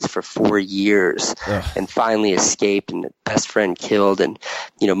maggots for 4 years and finally escaped, and the best friend killed. And,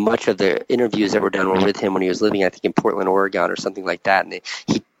 much of the interviews that were done were with him when he was living, I think, in Portland, Oregon or something like that. And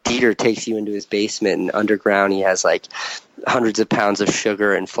Dieter takes you into his basement, and underground he has like hundreds of pounds of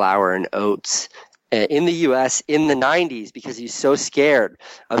sugar and flour and oats in the U.S. in the 90s because he's so scared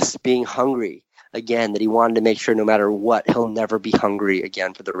of being hungry again that he wanted to make sure no matter what, he'll never be hungry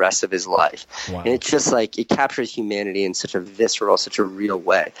again for the rest of his life. Wow. And it's just like it captures humanity in such a visceral, such a real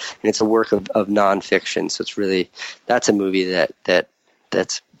way. And it's a work of nonfiction. So it's really, that's a movie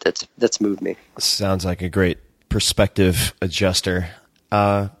that's moved me. Sounds like a great perspective adjuster.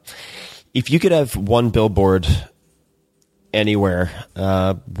 If you could have one billboard anywhere,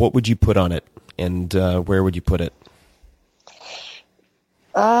 what would you put on it, and where would you put it?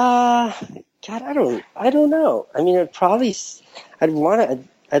 God, I don't know. I mean, I'd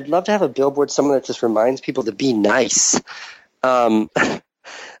love to have a billboard somewhere that just reminds people to be nice. Where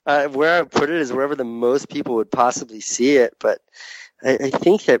I put it is wherever the most people would possibly see it. But I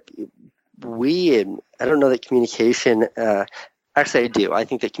think that I don't know that communication, actually I do. I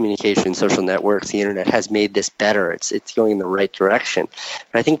think that communication, social networks, the internet has made this better. It's going in the right direction.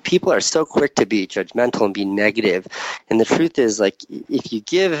 And I think people are so quick to be judgmental and be negative. And the truth is, like, if you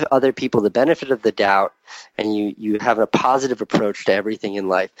give other people the benefit of the doubt and you have a positive approach to everything in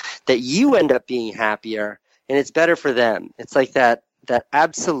life, that you end up being happier and it's better for them. It's like that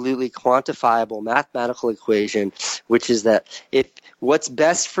absolutely quantifiable mathematical equation, which is that if what's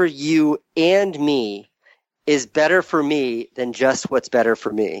best for you and me is better for me than just what's better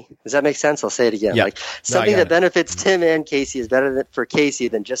for me. Does that make sense? I'll say it again. Yeah. Like something that benefits Tim and Casey is better for Casey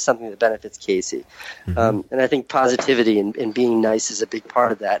than just something that benefits Casey. Mm-hmm. And I think positivity and being nice is a big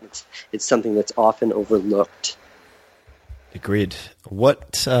part of that. It's something that's often overlooked. Agreed.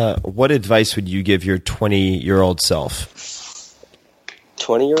 What advice would you give your 20-year-old self?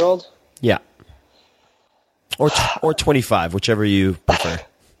 20-year-old? Yeah. Or 25, whichever you prefer.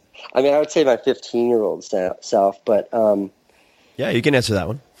 I mean, I would say my 15-year-old self, but yeah, you can answer that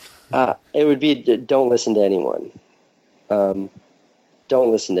one. It would be don't listen to anyone. Don't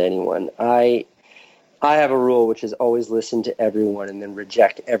listen to anyone. I have a rule, which is always listen to everyone and then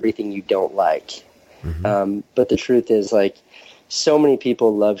reject everything you don't like. Mm-hmm. But the truth is, like, so many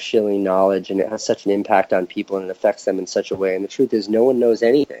people love shilling knowledge, and it has such an impact on people, and it affects them in such a way. And the truth is, no one knows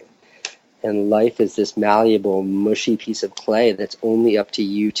anything. And life is this malleable, mushy piece of clay that's only up to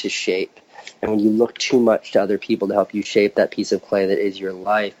you to shape. And when you look too much to other people to help you shape that piece of clay that is your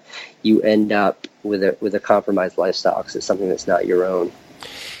life, you end up with a compromised lifestyle because it's something that's not your own.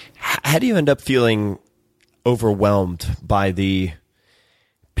 How do you end up feeling overwhelmed by the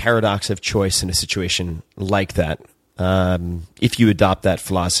paradox of choice in a situation like that, if you adopt that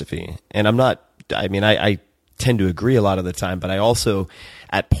philosophy? And I tend to agree a lot of the time, but I also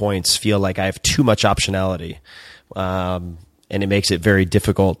at points feel like I have too much optionality, and it makes it very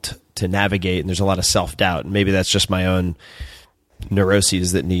difficult to navigate, and there's a lot of self-doubt, and maybe that's just my own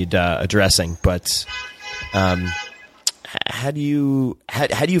neuroses that need addressing. But how do you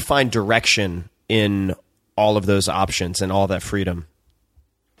find direction in all of those options and all that freedom?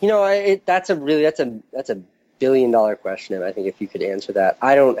 That's a billion-dollar question, and I think if you could answer that,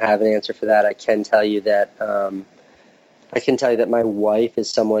 I don't have an answer for that. I can tell you that my wife is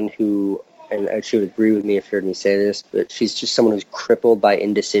someone who, and she would agree with me if you heard me say this, but she's just someone who's crippled by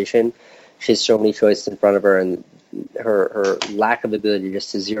indecision. She has so many choices in front of her, and her lack of ability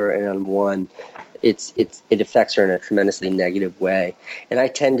just to zero in on one, it affects her in a tremendously negative way. And I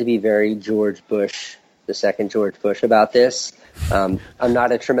tend to be very George Bush, the second George Bush about this. I'm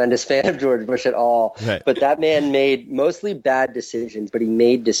not a tremendous fan of George Bush at all, right. But that man made mostly bad decisions, but he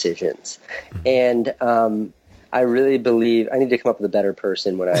made decisions. And I really believe I need to come up with a better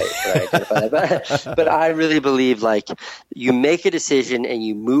person when I identify that. But I really believe like you make a decision and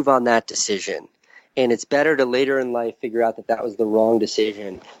you move on that decision. And it's better to later in life figure out that that was the wrong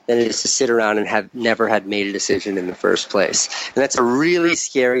decision than it is to sit around and have never had made a decision in the first place. And that's a really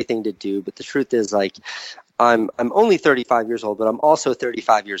scary thing to do. But the truth is, like, I'm only 35 years old, but I'm also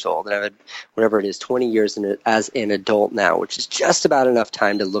 35 years old. And I've had, whatever it is, 20 years as an adult now, which is just about enough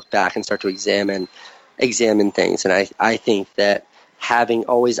time to look back and start to examine things. And I think that having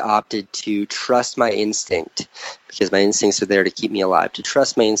always opted to trust my instinct, because my instincts are there to keep me alive, to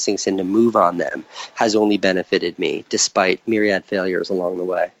trust my instincts and to move on them has only benefited me, despite myriad failures along the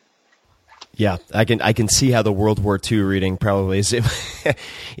way. Yeah, I can see how the World War II reading probably is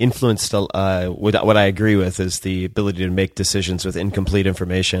influenced. What I agree with is the ability to make decisions with incomplete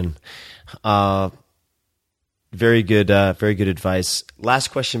information. Very good advice. Last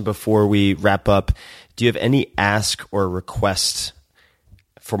question before we wrap up: do you have any ask or request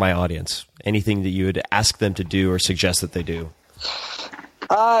for my audience? Anything that you would ask them to do or suggest that they do?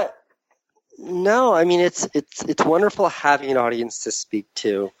 No, I mean, it's wonderful having an audience to speak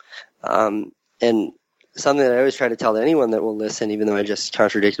to. And something that I always try to tell anyone that will listen, even though I just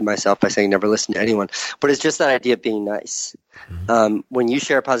contradicted myself by saying never listen to anyone, but it's just that idea of being nice. When you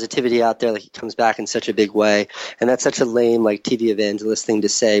share positivity out there, like, it comes back in such a big way. And that's such a lame, like, TV evangelist thing to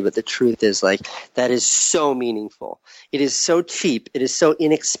say. But the truth is, like, that is so meaningful. It is so cheap. It is so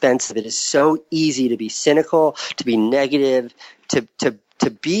inexpensive. It is so easy to be cynical, to be negative, to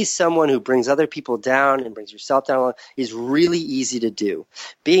be someone who brings other people down and brings yourself down is really easy to do.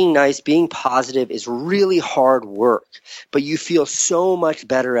 Being nice, being positive is really hard work, but you feel so much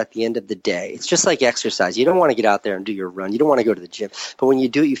better at the end of the day. It's just like exercise. You don't want to get out there and do your run. You don't want to go to the gym, but when you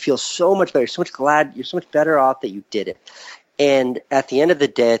do it, you feel so much better. You're so much glad. You're so much better off that you did it. And at the end of the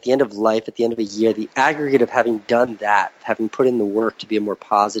day, at the end of life, at the end of a year, the aggregate of having done that, having put in the work to be a more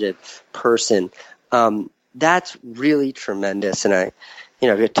positive person, that's really tremendous. And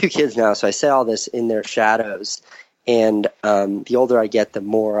I've got 2 kids now, so I say all this in their shadows. And the older I get, the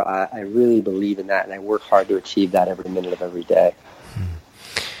more I really believe in that, and I work hard to achieve that every minute of every day.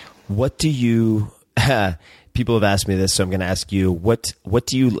 What do you? People have asked me this, so I'm going to ask you. What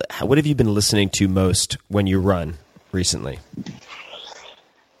have you been listening to most when you run recently?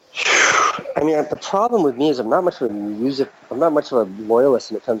 I mean, the problem with me is I'm not much of a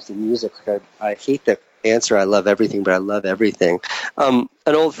loyalist when it comes to music. Like, I hate the answer. I love everything, but I love everything. An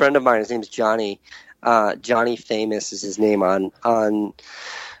old friend of mine, his name's Johnny. Johnny Famous is his name on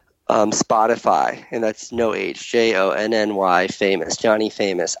Spotify, and that's no H, Jonny Famous, Johnny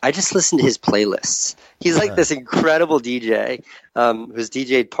Famous. I just listen to his playlists. He's like this incredible DJ who's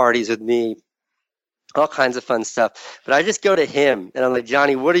DJ'd parties with me, all kinds of fun stuff. But I just go to him, and I'm like,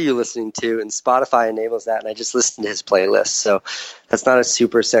 Johnny, what are you listening to? And Spotify enables that, and I just listen to his playlist. So that's not a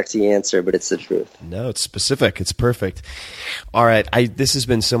super sexy answer, but it's the truth. No, it's specific. It's perfect. All right, this has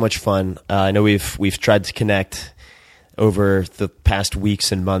been so much fun. I know we've tried to connect over the past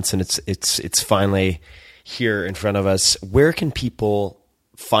weeks and months, and it's finally here in front of us. Where can people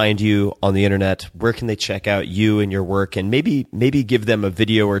find you on the internet? Where can they check out you and your work, and maybe give them a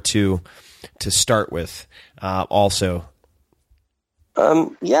video or two to start with also?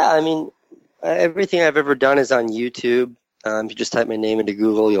 Yeah, I mean, everything I've ever done is on YouTube. If you just type my name into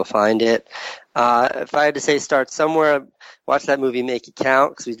Google, you'll find it. If I had to say start somewhere, watch that movie Make It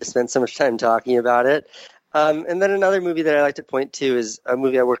Count, because we just spent so much time talking about it. And then another movie that I like to point to is a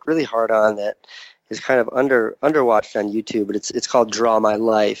movie I worked really hard on that is kind of underwatched on YouTube, but it's called Draw My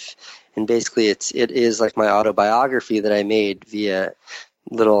Life. And basically it is like my autobiography that I made via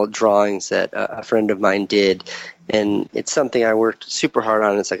little drawings that a friend of mine did. And it's something I worked super hard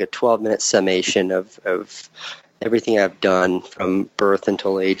on. It's like a 12-minute summation of everything I've done from birth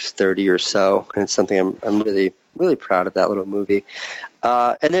until age 30 or so. And it's something I'm really, really proud of, that little movie.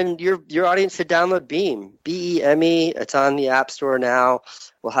 And then your audience should download Beam, BEME. It's on the App Store now.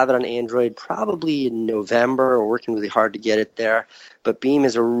 We'll have it on Android probably in November. We're working really hard to get it there. But Beam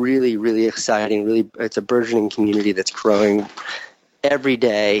is a really, really exciting, it's a burgeoning community that's growing every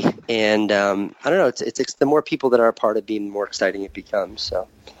day. And I don't know, it's the more people that are a part of Beam, the more exciting it becomes. So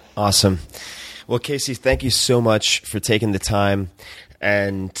awesome. Well, Casey, thank you so much for taking the time.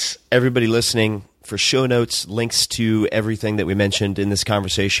 And everybody listening, For show notes, links to everything that we mentioned in this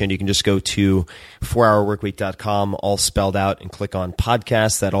conversation, you can just go to 4hourworkweek.com, all spelled out, and click on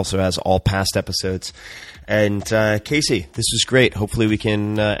podcasts. That also has all past episodes. And Casey, this was great. Hopefully we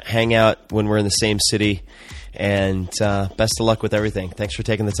can hang out when we're in the same city. And best of luck with everything. Thanks for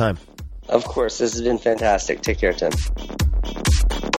taking the time. Of course. This has been fantastic. Take care, Tim.